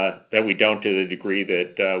that we don't to the degree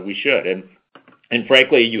that we should. And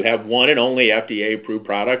frankly, you have one and only FDA-approved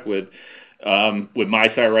product with with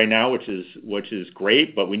MiSight right now, which is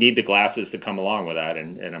great, but we need the glasses to come along with that,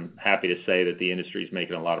 and I'm happy to say that the industry is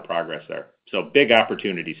making a lot of progress there. So big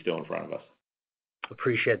opportunity still in front of us.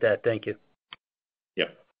 Appreciate that. Thank you.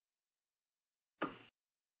 Yep.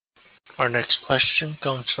 Our next question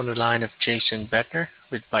comes from the line of Jason Bednar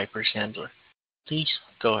with Piper Sandler. Please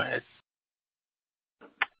go ahead.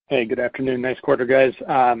 Hey, good afternoon. Nice quarter, guys.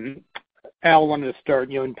 Al, wanted to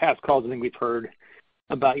start, in past calls, I think we've heard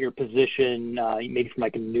about your position, maybe from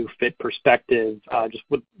like a new fit perspective. Just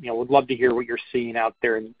would love to hear what you're seeing out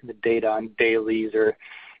there in the data on dailies or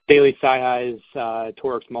daily SiHys,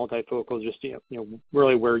 torics, multifocals, just,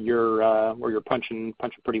 really where you're punching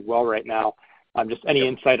pretty well right now. Just any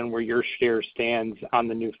insight on where your share stands on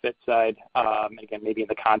the new fit side, again, maybe in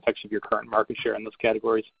the context of your current market share in those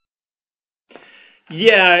categories.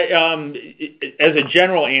 Yeah, as a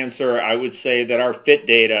general answer, I would say that our fit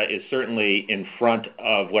data is certainly in front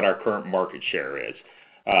of what our current market share is.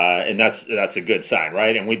 And that's a good sign,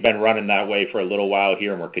 right? And we've been running that way for a little while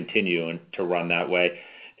here, and we're continuing to run that way.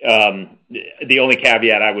 The only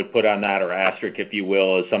caveat I would put on that, or asterisk, if you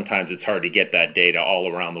will, is sometimes it's hard to get that data all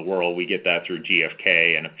around the world. We get that through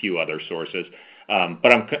GfK and a few other sources.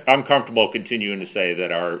 But I'm comfortable continuing to say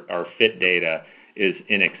that our fit data is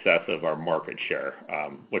in excess of our market share,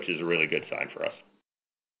 which is a really good sign for us.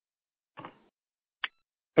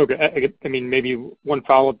 Okay. I mean, maybe one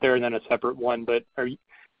follow-up there and then a separate one, but are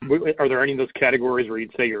there any of those categories where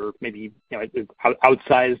you'd say you're maybe,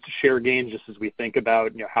 outsized share gains, just as we think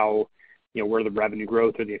about, how, where the revenue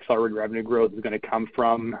growth or the accelerated revenue growth is going to come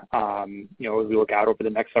from, as we look out over the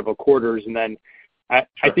next several quarters? And then I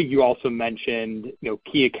think you also mentioned,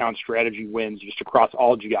 key account strategy wins just across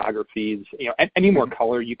all geographies. Any more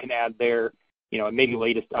color you can add there, and maybe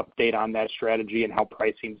latest update on that strategy and how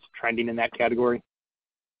pricing's trending in that category?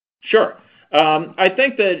 Sure. I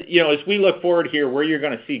think that, as we look forward here, where you're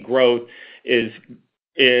going to see growth is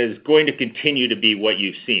going to continue to be what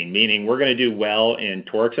you've seen, meaning we're going to do well in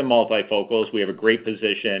torics and multifocals. We have a great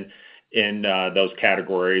position in those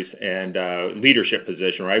categories and leadership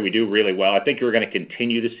position, right? We do really well. I think you're going to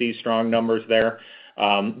continue to see strong numbers there.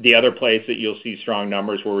 The other place that you'll see strong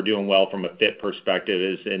numbers where we're doing well from a fit perspective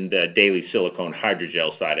is in the daily silicone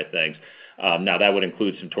hydrogel side of things. Now, that would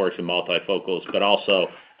include some torics and multifocals, but also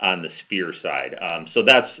on the sphere side. So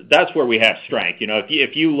that's where we have strength.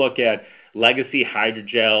 If you look at legacy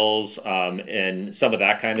hydrogels and some of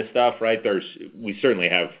that kind of stuff, right, we certainly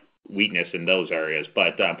have weakness in those areas.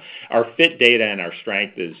 But our fit data and our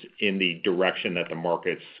strength is in the direction that the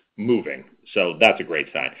market's moving. So that's a great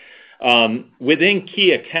sign. Within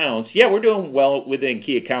key accounts, yeah, we're doing well within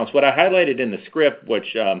key accounts. What I highlighted in the script,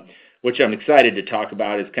 which I'm excited to talk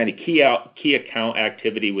about, is kind of key account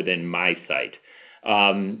activity within MiSight.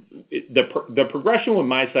 The progression with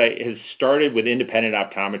MiSight has started with independent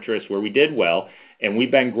optometrists where we did well, and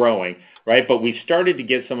we've been growing, right? But we've started to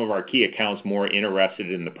get some of our key accounts more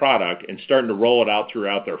interested in the product and starting to roll it out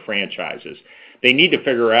throughout their franchises. They need to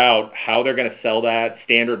figure out how they're going to sell that,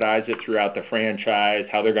 standardize it throughout the franchise,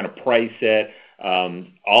 how they're going to price it,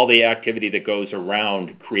 all the activity that goes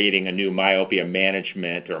around creating a new myopia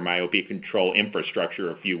management or myopia control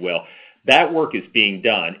infrastructure, if you will. That work is being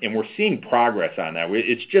done, and we're seeing progress on that.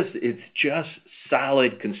 It's just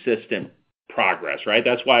solid, consistent progress, right?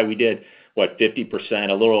 That's why we did, 50%,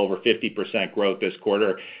 a little over 50% growth this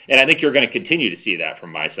quarter. And I think you're going to continue to see that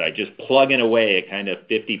from my side, just plugging away at kind of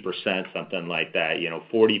 50%, something like that,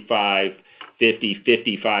 45, 50,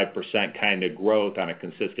 55% kind of growth on a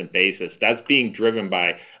consistent basis. That's being driven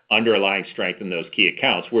by underlying strength in those key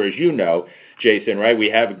accounts. Whereas, Jason, right, we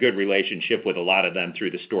have a good relationship with a lot of them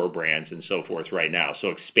through the store brands and so forth right now. So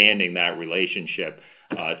expanding that relationship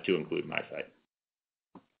to include MiSight.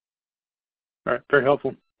 All right. Very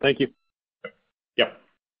helpful. Thank you. Yep.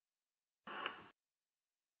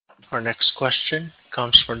 Our next question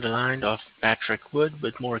comes from the line of Patrick Wood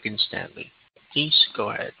with Morgan Stanley. Please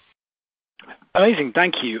go ahead. Amazing.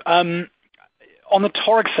 Thank you. On the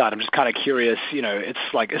toric side, I'm just kind of curious, it's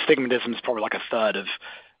like astigmatism is probably like a third of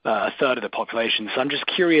the population. So I'm just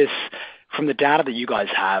curious, from the data that you guys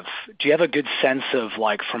have, do you have a good sense of,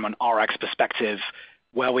 like, from an RX perspective,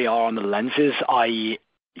 where we are on the lenses, i.e.,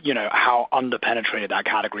 how underpenetrated that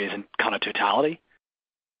category is in kind of totality?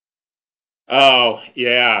 Oh,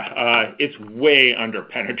 yeah. It's way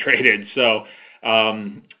underpenetrated. So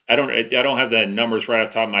I don't have the numbers right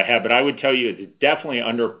off the top of my head, but I would tell you it's definitely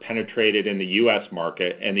underpenetrated in the U.S.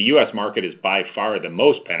 market, and the U.S. market is by far the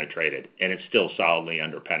most penetrated, and it's still solidly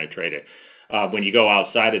underpenetrated. When you go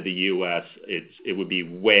outside of the U.S., it would be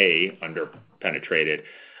way underpenetrated.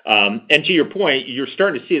 And to your point, you're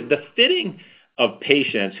starting to see the fitting of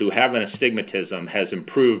patients who have an astigmatism has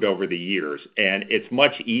improved over the years, and it's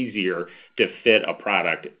much easier to fit a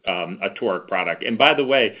product, a toric product. And by the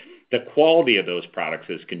way, the quality of those products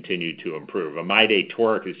has continued to improve. A MyDay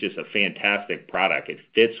toric is just a fantastic product. It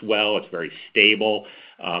fits well. It's very stable.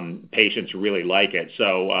 Patients really like it.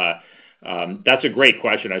 So that's a great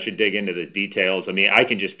question. I should dig into the details. I mean, I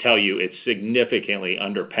can just tell you it's significantly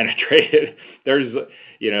underpenetrated. There's,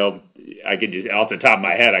 I could just, off the top of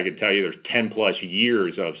my head, I could tell you there's 10 plus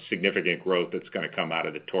years of significant growth that's going to come out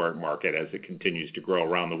of the toric market as it continues to grow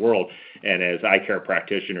around the world. And as eye care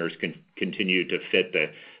practitioners continue to fit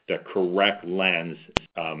the correct lens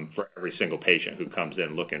for every single patient who comes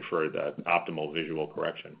in looking for the optimal visual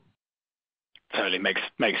correction. Totally makes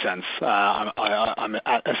sense. I'm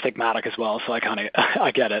astigmatic as well, so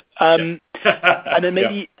I get it. And then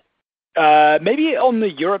maybe on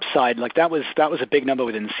the Europe side, like that was a big number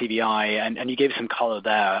within CVI, and you gave some color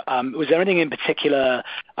there. Was there anything in particular?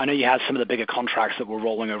 I know you had some of the bigger contracts that were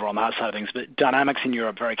rolling over on that side of things, but dynamics in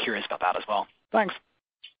Europe, very curious about that as well. Thanks.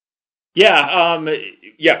 Yeah,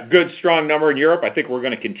 good, strong number in Europe. I think we're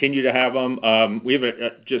going to continue to have them. We have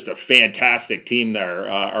just a fantastic team there.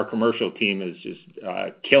 Our commercial team is just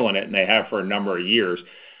killing it, and they have for a number of years.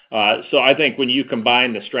 So I think when you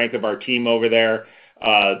combine the strength of our team over there,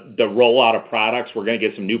 the rollout of products, we're going to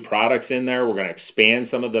get some new products in there. We're going to expand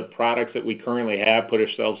some of the products that we currently have, put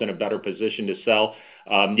ourselves in a better position to sell.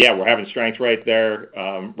 We're having strength right there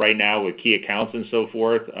right now with key accounts and so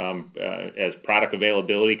forth. As product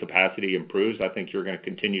availability capacity improves, I think you're going to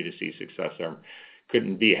continue to see success there.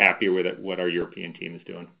 Couldn't be happier with what our European team is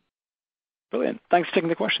doing. Brilliant. Thanks for taking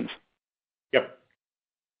the questions. Yep.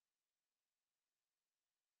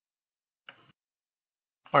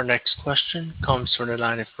 Our next question comes from the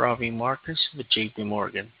line of Robbie Marcus with JP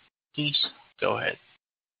Morgan. Please go ahead.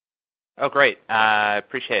 Oh, great.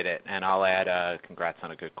 Appreciate it. And I'll add congrats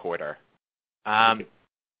on a good quarter.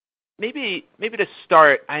 Maybe to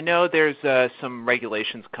start, I know there's some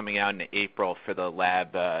regulations coming out in April for the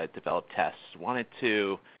lab developed tests. Wanted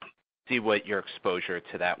to see what your exposure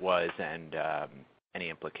to that was and any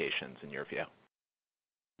implications in your view.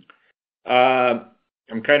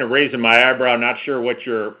 I'm kind of raising my eyebrow, not sure what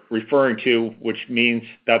you're referring to, which means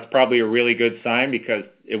that's probably a really good sign because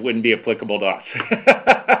it wouldn't be applicable to us.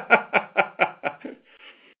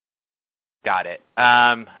 Got it.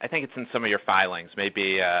 I think it's in some of your filings.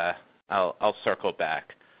 Maybe I'll circle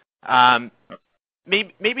back.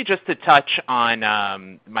 Maybe just to touch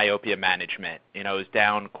on myopia management. It was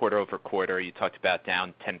down quarter over quarter. You talked about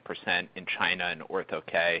down 10% in China and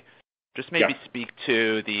Ortho-K. Just maybe speak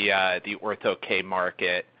to the Ortho-K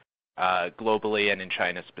market globally and in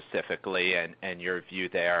China specifically, and your view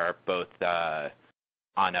there, both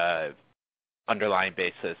on a underlying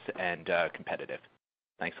basis and competitive.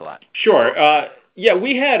 Thanks a lot. Sure.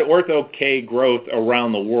 We had Ortho-K growth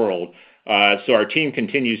around the world, so our team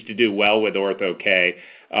continues to do well with Ortho-K.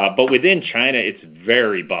 But within China, it's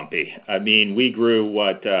very bumpy. I mean, we grew,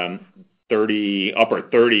 upper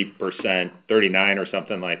 30%, 39 or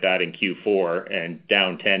something like that in Q4 and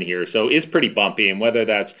down 10 here. So it's pretty bumpy. And whether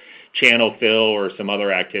that's channel fill or some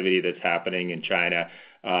other activity that's happening in China,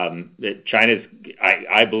 China's,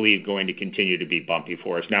 I believe, going to continue to be bumpy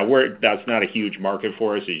for us. Now, that's not a huge market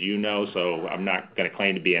for us, as you know, so I'm not going to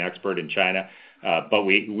claim to be an expert in China. But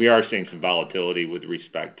we are seeing some volatility with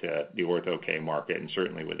respect to the Ortho-K market and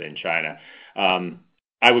certainly within China.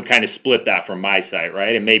 I would kind of split that from my side,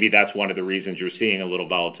 right? And maybe that's one of the reasons you're seeing a little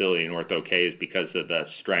volatility in Ortho-K is because of the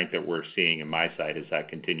strength that we're seeing in my side as that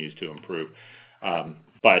continues to improve.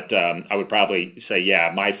 But I would probably say,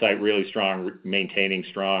 my side really strong, maintaining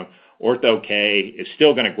strong. Ortho-K is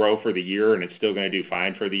still going to grow for the year, and it's still going to do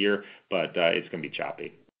fine for the year, but it's going to be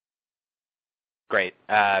choppy. Great.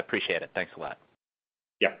 Appreciate it. Thanks a lot.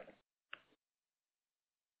 Yeah.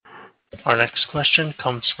 Our next question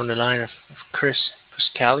comes from the line of Chris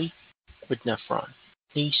Pasquale with Nephron.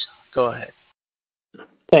 Please go ahead.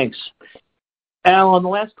 Thanks. Al, on the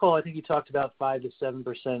last call, I think you talked about 5 to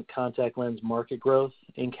 7% contact lens market growth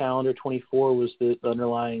in calendar 24 was the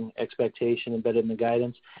underlying expectation embedded in the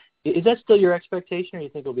guidance. Is that still your expectation, or do you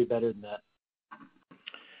think it'll be better than that?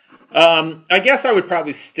 I guess I would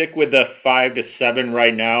probably stick with the 5 to 7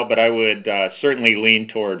 right now, but I would certainly lean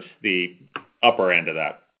towards the upper end of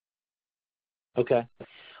that. Okay.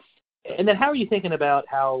 And then how are you thinking about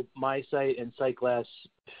how MiSight and SightGlass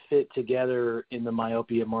fit together in the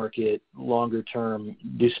myopia market longer term?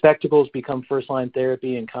 Do spectacles become first-line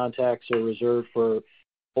therapy and contacts are reserved for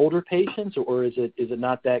older patients, or is it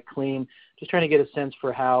not that clean? Just trying to get a sense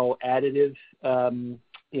for how additive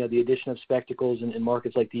the addition of spectacles in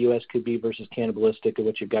markets like the U.S. could be versus cannibalistic of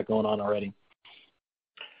what you've got going on already.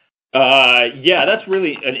 Yeah, that's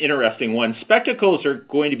really an interesting one. Spectacles are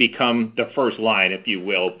going to become the first line, if you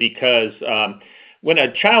will, because when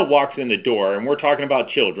a child walks in the door, and we're talking about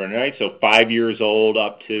children, right? So 5 years old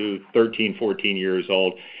up to 13, 14 years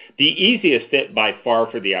old, the easiest fit by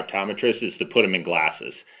far for the optometrist is to put them in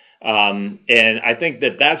glasses. And I think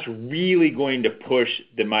that that's really going to push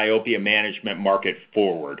the myopia management market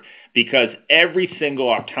forward because every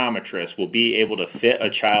single optometrist will be able to fit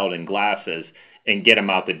a child in glasses and get them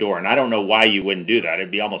out the door. And I don't know why you wouldn't do that.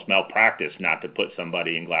 It'd be almost malpractice not to put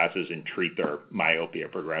somebody in glasses and treat their myopia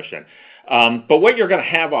progression. But what you're going to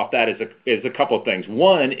have off that is a couple of things.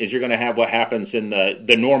 One is you're going to have what happens in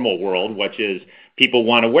the normal world, which is people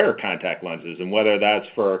want to wear contact lenses. And whether that's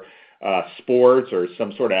for sports or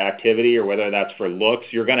some sort of activity or whether that's for looks,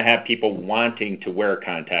 you're going to have people wanting to wear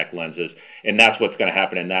contact lenses. And that's what's going to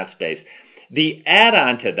happen in that space. The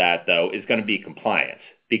add-on to that, though, is going to be compliance.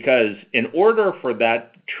 Because in order for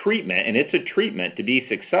that treatment, and it's a treatment, to be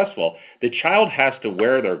successful, the child has to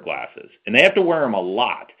wear their glasses. And they have to wear them a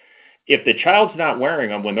lot. If the child's not wearing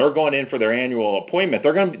them when they're going in for their annual appointment,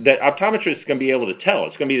 the optometrist is going to be able to tell.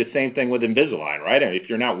 It's going to be the same thing with Invisalign, right? And if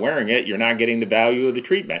you're not wearing it, you're not getting the value of the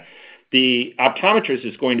treatment. The optometrist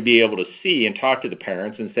is going to be able to see and talk to the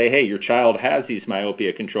parents and say, hey, your child has these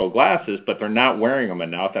myopia control glasses, but they're not wearing them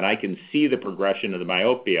enough, and I can see the progression of the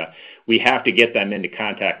myopia. We have to get them into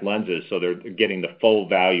contact lenses so they're getting the full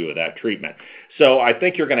value of that treatment. So I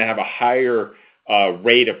think you're going to have a higher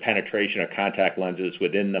rate of penetration of contact lenses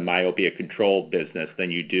within the myopia control business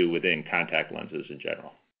than you do within contact lenses in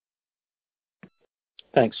general.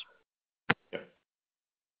 Thanks.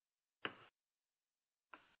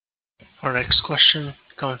 Our next question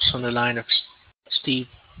comes from the line of Steve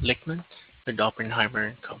Lichtman with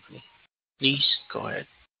Oppenheimer & Company. Please go ahead.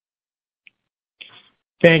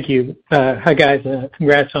 Thank you. Hi, guys.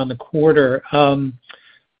 Congrats on the quarter.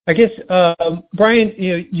 I guess, Brian,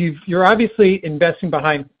 you're obviously investing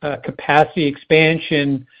behind capacity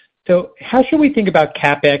expansion. So how should we think about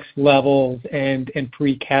CapEx levels and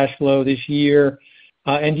free cash flow this year?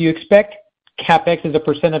 And do you expect CapEx as a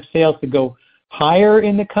 % of sales to go higher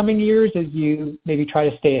in the coming years as you maybe try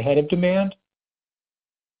to stay ahead of demand?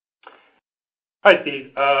 Hi,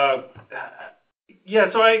 Steve. Yeah,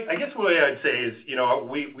 so I guess what I'd say is,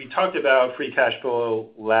 we talked about free cash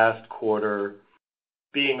flow last quarter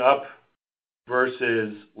being up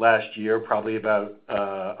versus last year, probably about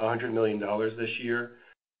 $100 million this year.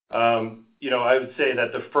 I would say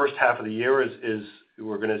that the first half of the year is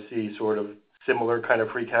we're going to see sort of similar kind of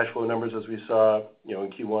free cash flow numbers as we saw, in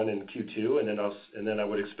Q1 and Q2, and then I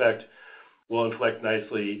would expect we'll inflect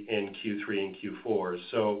nicely in Q3 and Q4.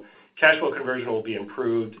 So cash flow conversion will be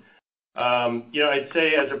improved. I'd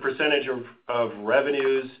say as a percentage of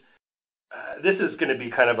revenues, this is going to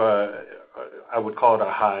be kind of I would call it a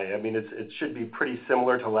high. I mean, it should be pretty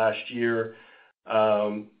similar to last year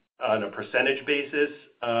on a percentage basis.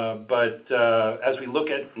 But as we look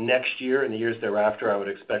at next year and the years thereafter, I would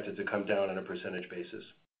expect it to come down on a percentage basis.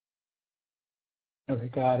 Okay,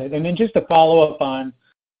 got it. And then just to follow up on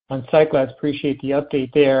SightGlass, appreciate the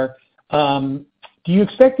update there. Do you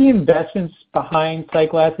expect the investments behind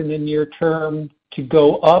SightGlass in the near term to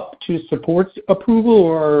go up to support approval,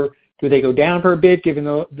 or do they go down for a bit given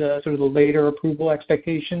the sort of the later approval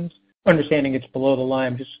expectations? Understanding it's below the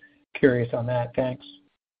line, I'm just curious on that. Thanks.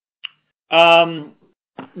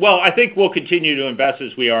 Well, I think we'll continue to invest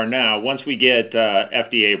as we are now. Once we get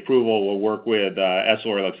FDA approval, we'll work with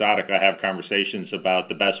EssilorLuxottica, have conversations about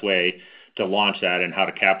the best way to launch that and how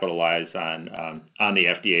to capitalize on the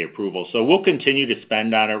FDA approval. So we'll continue to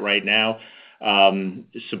spend on it right now,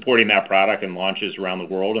 supporting that product and launches around the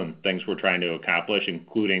world and things we're trying to accomplish,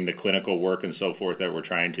 including the clinical work and so forth that we're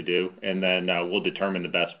trying to do. And then we'll determine the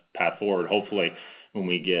best path forward, hopefully, when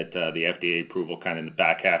we get the FDA approval kind of in the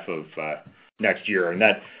back half of next year. And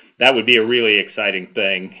that would be a really exciting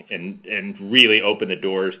thing and really open the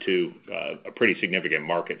doors to a pretty significant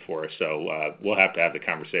market for us. So we'll have to have the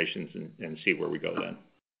conversations and see where we go then.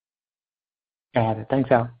 Got it.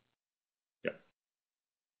 Thanks, Al. Yep.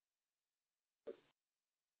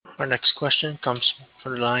 Our next question comes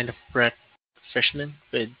from the line of Brett Fishman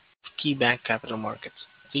with KeyBanc Capital Markets.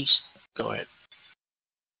 Please go ahead.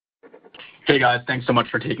 Hey, guys. Thanks so much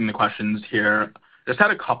for taking the questions here. Just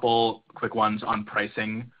had a couple quick ones on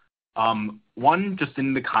pricing. One, just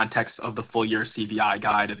in the context of the full-year CVI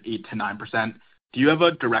guide of 8-9%, do you have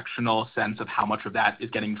a directional sense of how much of that is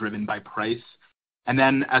getting driven by price? And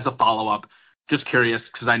then as a follow-up, just curious,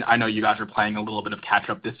 because I know you guys are playing a little bit of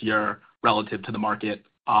catch-up this year relative to the market.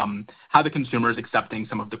 how the consumer is accepting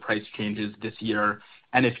some of the price changes this year,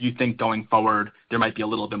 and if you think going forward there might be a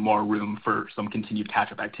little bit more room for some continued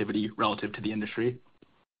catch-up activity relative to the industry.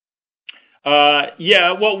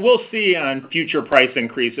 Yeah, well, we'll see on future price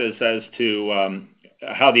increases as to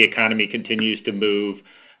how the economy continues to move.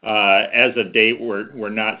 As of date, we're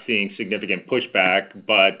not seeing significant pushback,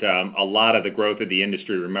 but a lot of the growth of the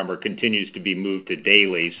industry, remember, continues to be moved to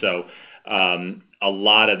daily. So a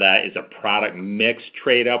lot of that is a product mix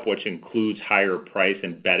trade-up, which includes higher price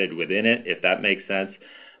embedded within it, if that makes sense.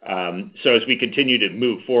 So as we continue to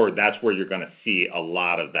move forward, that's where you're going to see a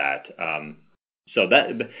lot of that. So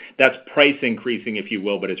that's price increasing, if you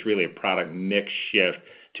will, but it's really a product mix shift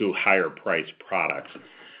to higher priced products.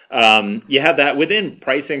 You have that within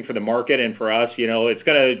pricing for the market and for us,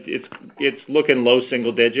 it's looking low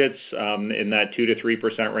single digits in that 2 to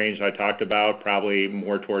 3% range I talked about, probably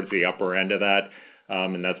more towards the upper end of that,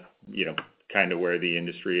 and that's kind of where the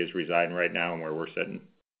industry is residing right now and where we're sitting.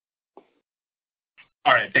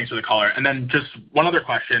 All right, thanks for the caller. And then just one other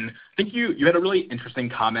question. I think you had a really interesting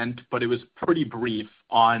comment, but it was pretty brief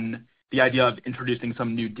on the idea of introducing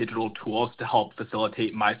some new digital tools to help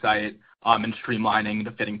facilitate MySite and streamlining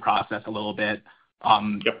the fitting process a little bit,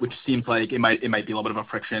 which seems like it might be a little bit of a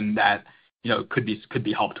friction that could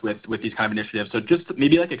be helped with these kind of initiatives. So just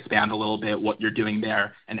maybe expand a little bit what you're doing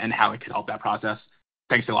there and how it could help that process.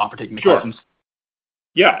 Thanks a lot for taking the questions.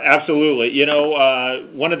 Yeah, absolutely.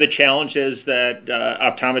 One of the challenges that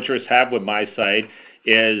optometrists have with MySite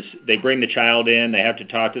is they bring the child in, they have to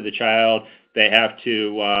talk to the child, they have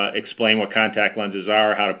to explain what contact lenses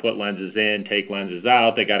are, how to put lenses in, take lenses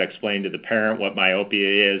out. They got to explain to the parent what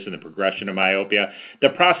myopia is and the progression of myopia. The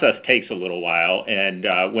process takes a little while,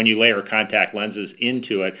 and when you layer contact lenses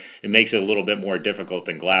into it, it makes it a little bit more difficult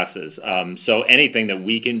than glasses. So anything that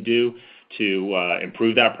we can do to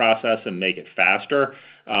improve that process and make it faster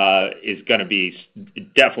is going to be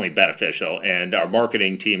definitely beneficial. And our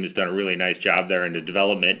marketing team has done a really nice job there, and the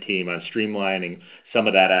development team on streamlining some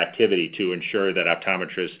of that activity to ensure that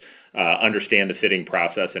optometrists understand the fitting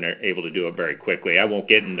process and are able to do it very quickly. I won't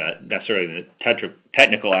get into necessarily the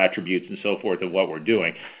technical attributes and so forth of what we're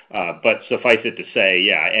doing, but suffice it to say,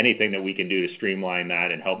 yeah, anything that we can do to streamline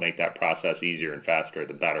that and help make that process easier and faster,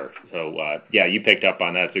 the better. So, yeah, you picked up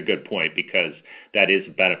on that. It's a good point because that is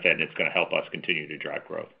a benefit and it's going to help us continue to drive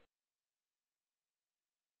growth.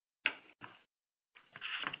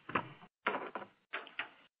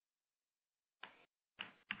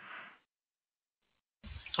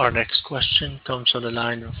 Our next question comes on the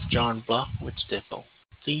line of John Block with Stifel.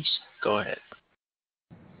 Please go ahead.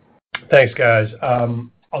 Thanks, guys.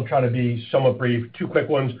 I'll try to be somewhat brief. Two quick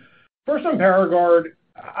ones. First on Paragard,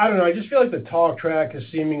 I don't know, I just feel like the talk track has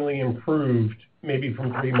seemingly improved maybe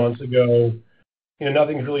from 3 months ago.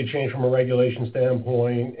 Nothing's really changed from a regulation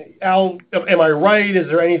standpoint. Al, am I right? Is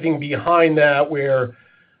there anything behind that where,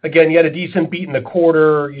 again, you had a decent beat in the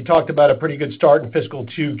quarter, you talked about a pretty good start in fiscal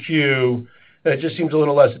 2Q, and it just seems a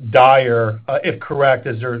little less dire. If correct,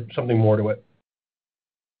 is there something more to it?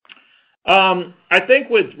 I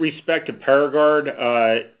think with respect to Paragard,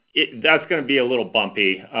 that's going to be a little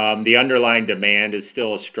bumpy. The underlying demand is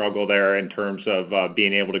still a struggle there in terms of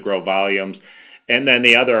being able to grow volumes. And then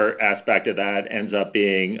the other aspect of that ends up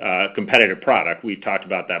being a competitive product. We've talked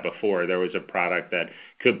about that before. There was a product that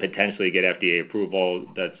could potentially get FDA approval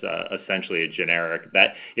that's essentially a generic.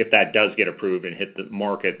 That if that does get approved and hit the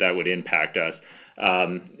market, that would impact us.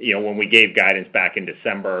 When we gave guidance back in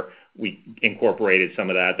December, we incorporated some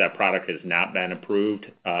of that. That product has not been approved.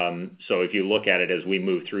 So if you look at it as we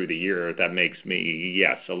move through the year, that makes me,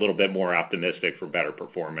 yes, a little bit more optimistic for better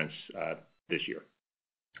performance this year.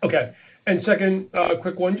 Okay. And second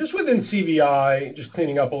quick one, just within CVI, just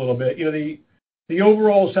cleaning up a little bit, the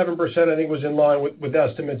overall 7% I think was in line with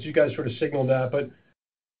estimates. You guys sort of signaled that, but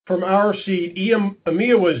from our seat,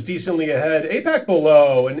 EMEA was decently ahead, APAC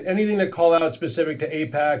below, and anything to call out specific to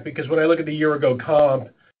APAC, because when I look at the year ago comp,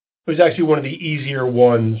 it was actually one of the easier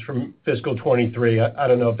ones from fiscal 23. I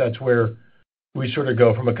don't know if that's where we sort of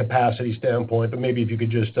go from a capacity standpoint, but maybe if you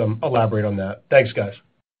could just elaborate on that. Thanks, guys.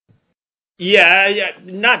 Yeah,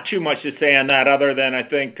 not too much to say on that other than I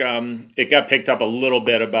think it got picked up a little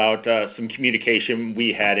bit about some communication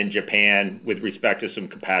we had in Japan with respect to some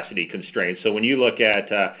capacity constraints. So when you look at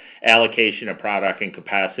allocation of product and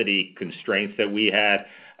capacity constraints that we had,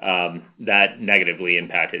 that negatively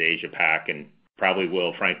impacted Asia Pac and probably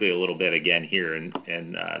will, frankly, a little bit again here in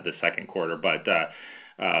the second quarter. But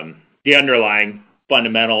the underlying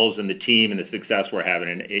fundamentals and the team and the success we're having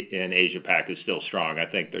in Asia Pac is still strong. I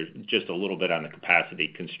think there's just a little bit on the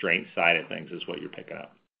capacity constraint side of things is what you're picking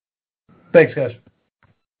up. Thanks, guys.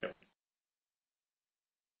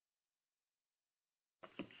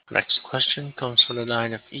 Next question comes from the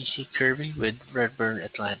line of E.C. Kirby with Redburn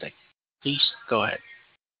Atlantic. Please go ahead.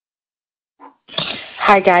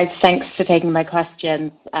 Hi, guys. Thanks for taking my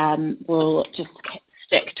questions. We'll just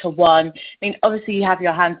stick to one. I mean, obviously, you have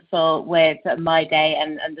your hands full with MyDay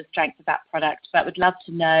and the strength of that product, but would love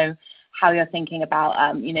to know how you're thinking about,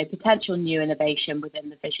 potential new innovation within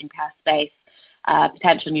the vision care space,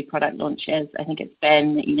 potential new product launches. I think it's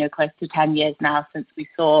been, close to 10 years now since we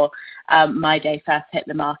saw MyDay first hit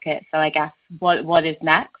the market. So I guess what is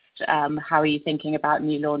next? How are you thinking about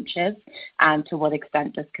new launches? And to what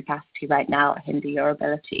extent does capacity right now hinder your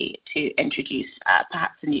ability to introduce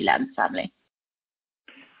perhaps a new lens family?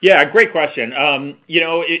 Yeah, great question.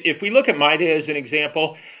 If we look at MyDay as an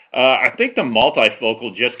example, I think the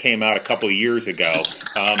multifocal just came out a couple of years ago.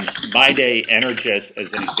 MyDay Energys, as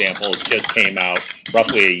an example, just came out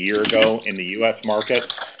roughly a year ago in the U.S. market.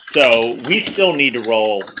 So we still need to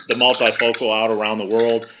roll the multifocal out around the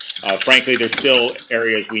world. Frankly, there's still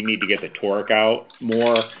areas we need to get the toric out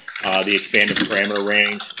more, the expanded parameter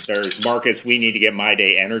range. There's markets we need to get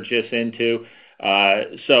MyDay Energys into.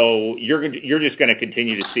 So you're just going to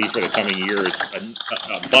continue to see for the coming years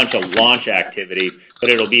a bunch of launch activity, but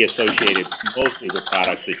it'll be associated mostly with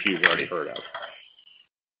products that you've already heard of.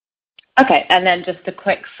 Okay, and then just a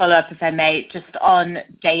quick follow-up, if I may, just on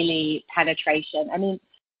daily penetration. I mean,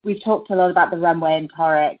 we've talked a lot about the runway in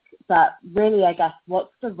toric, but really, I guess,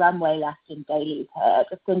 what's the runway left in dailies here?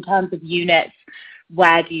 Just in terms of units,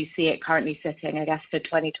 where do you see it currently sitting, I guess, for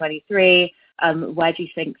 2023? Where do you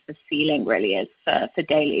think the ceiling really is for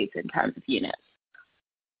dailies in terms of units?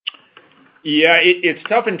 Yeah, it's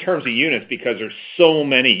tough in terms of units because there's so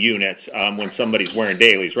many units when somebody's wearing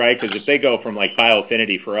dailies, right? Because if they go from like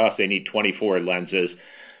Biofinity for us, they need 24 lenses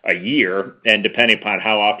a year, and depending upon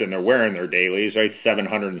how often they're wearing their dailies, right,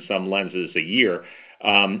 700 and some lenses a year.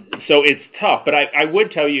 So it's tough, but I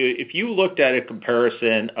would tell you, if you looked at a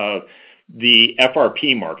comparison of the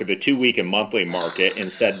FRP market, the 2-week and monthly market,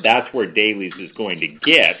 and said that's where dailies is going to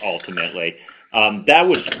get ultimately,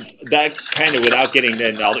 that kind of, without getting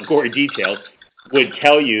into all the gory details, would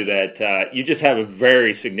tell you that you just have a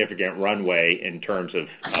very significant runway in terms of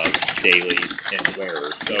dailies and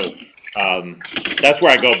wearers. So that's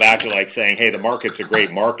where I go back to like saying, hey, the market's a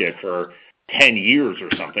great market for 10 years or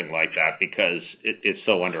something like that because it's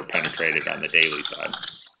so underpenetrated on the daily side.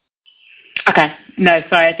 Okay. No,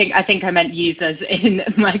 sorry. I think I meant users in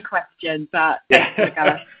my question, but thanks for the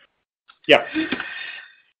color. Yeah.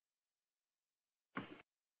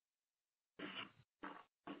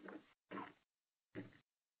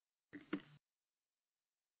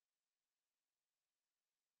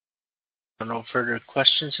 No further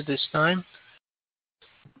questions at this time.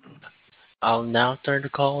 I'll now turn the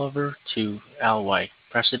call over to Al White,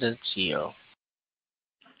 President CEO.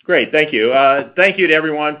 Great. Thank you. Thank you to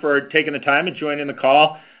everyone for taking the time and joining the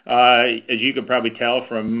call. As you can probably tell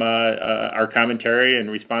from our commentary and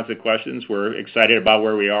response to questions, we're excited about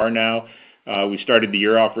where we are now. We started the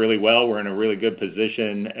year off really well. We're in a really good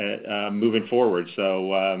position moving forward.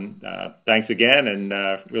 So thanks again, and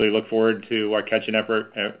really look forward to our catching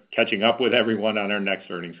up with everyone on our next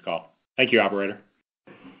earnings call. Thank you, operator.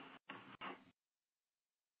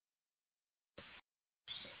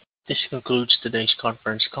 This concludes today's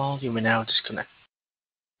conference call. You may now disconnect.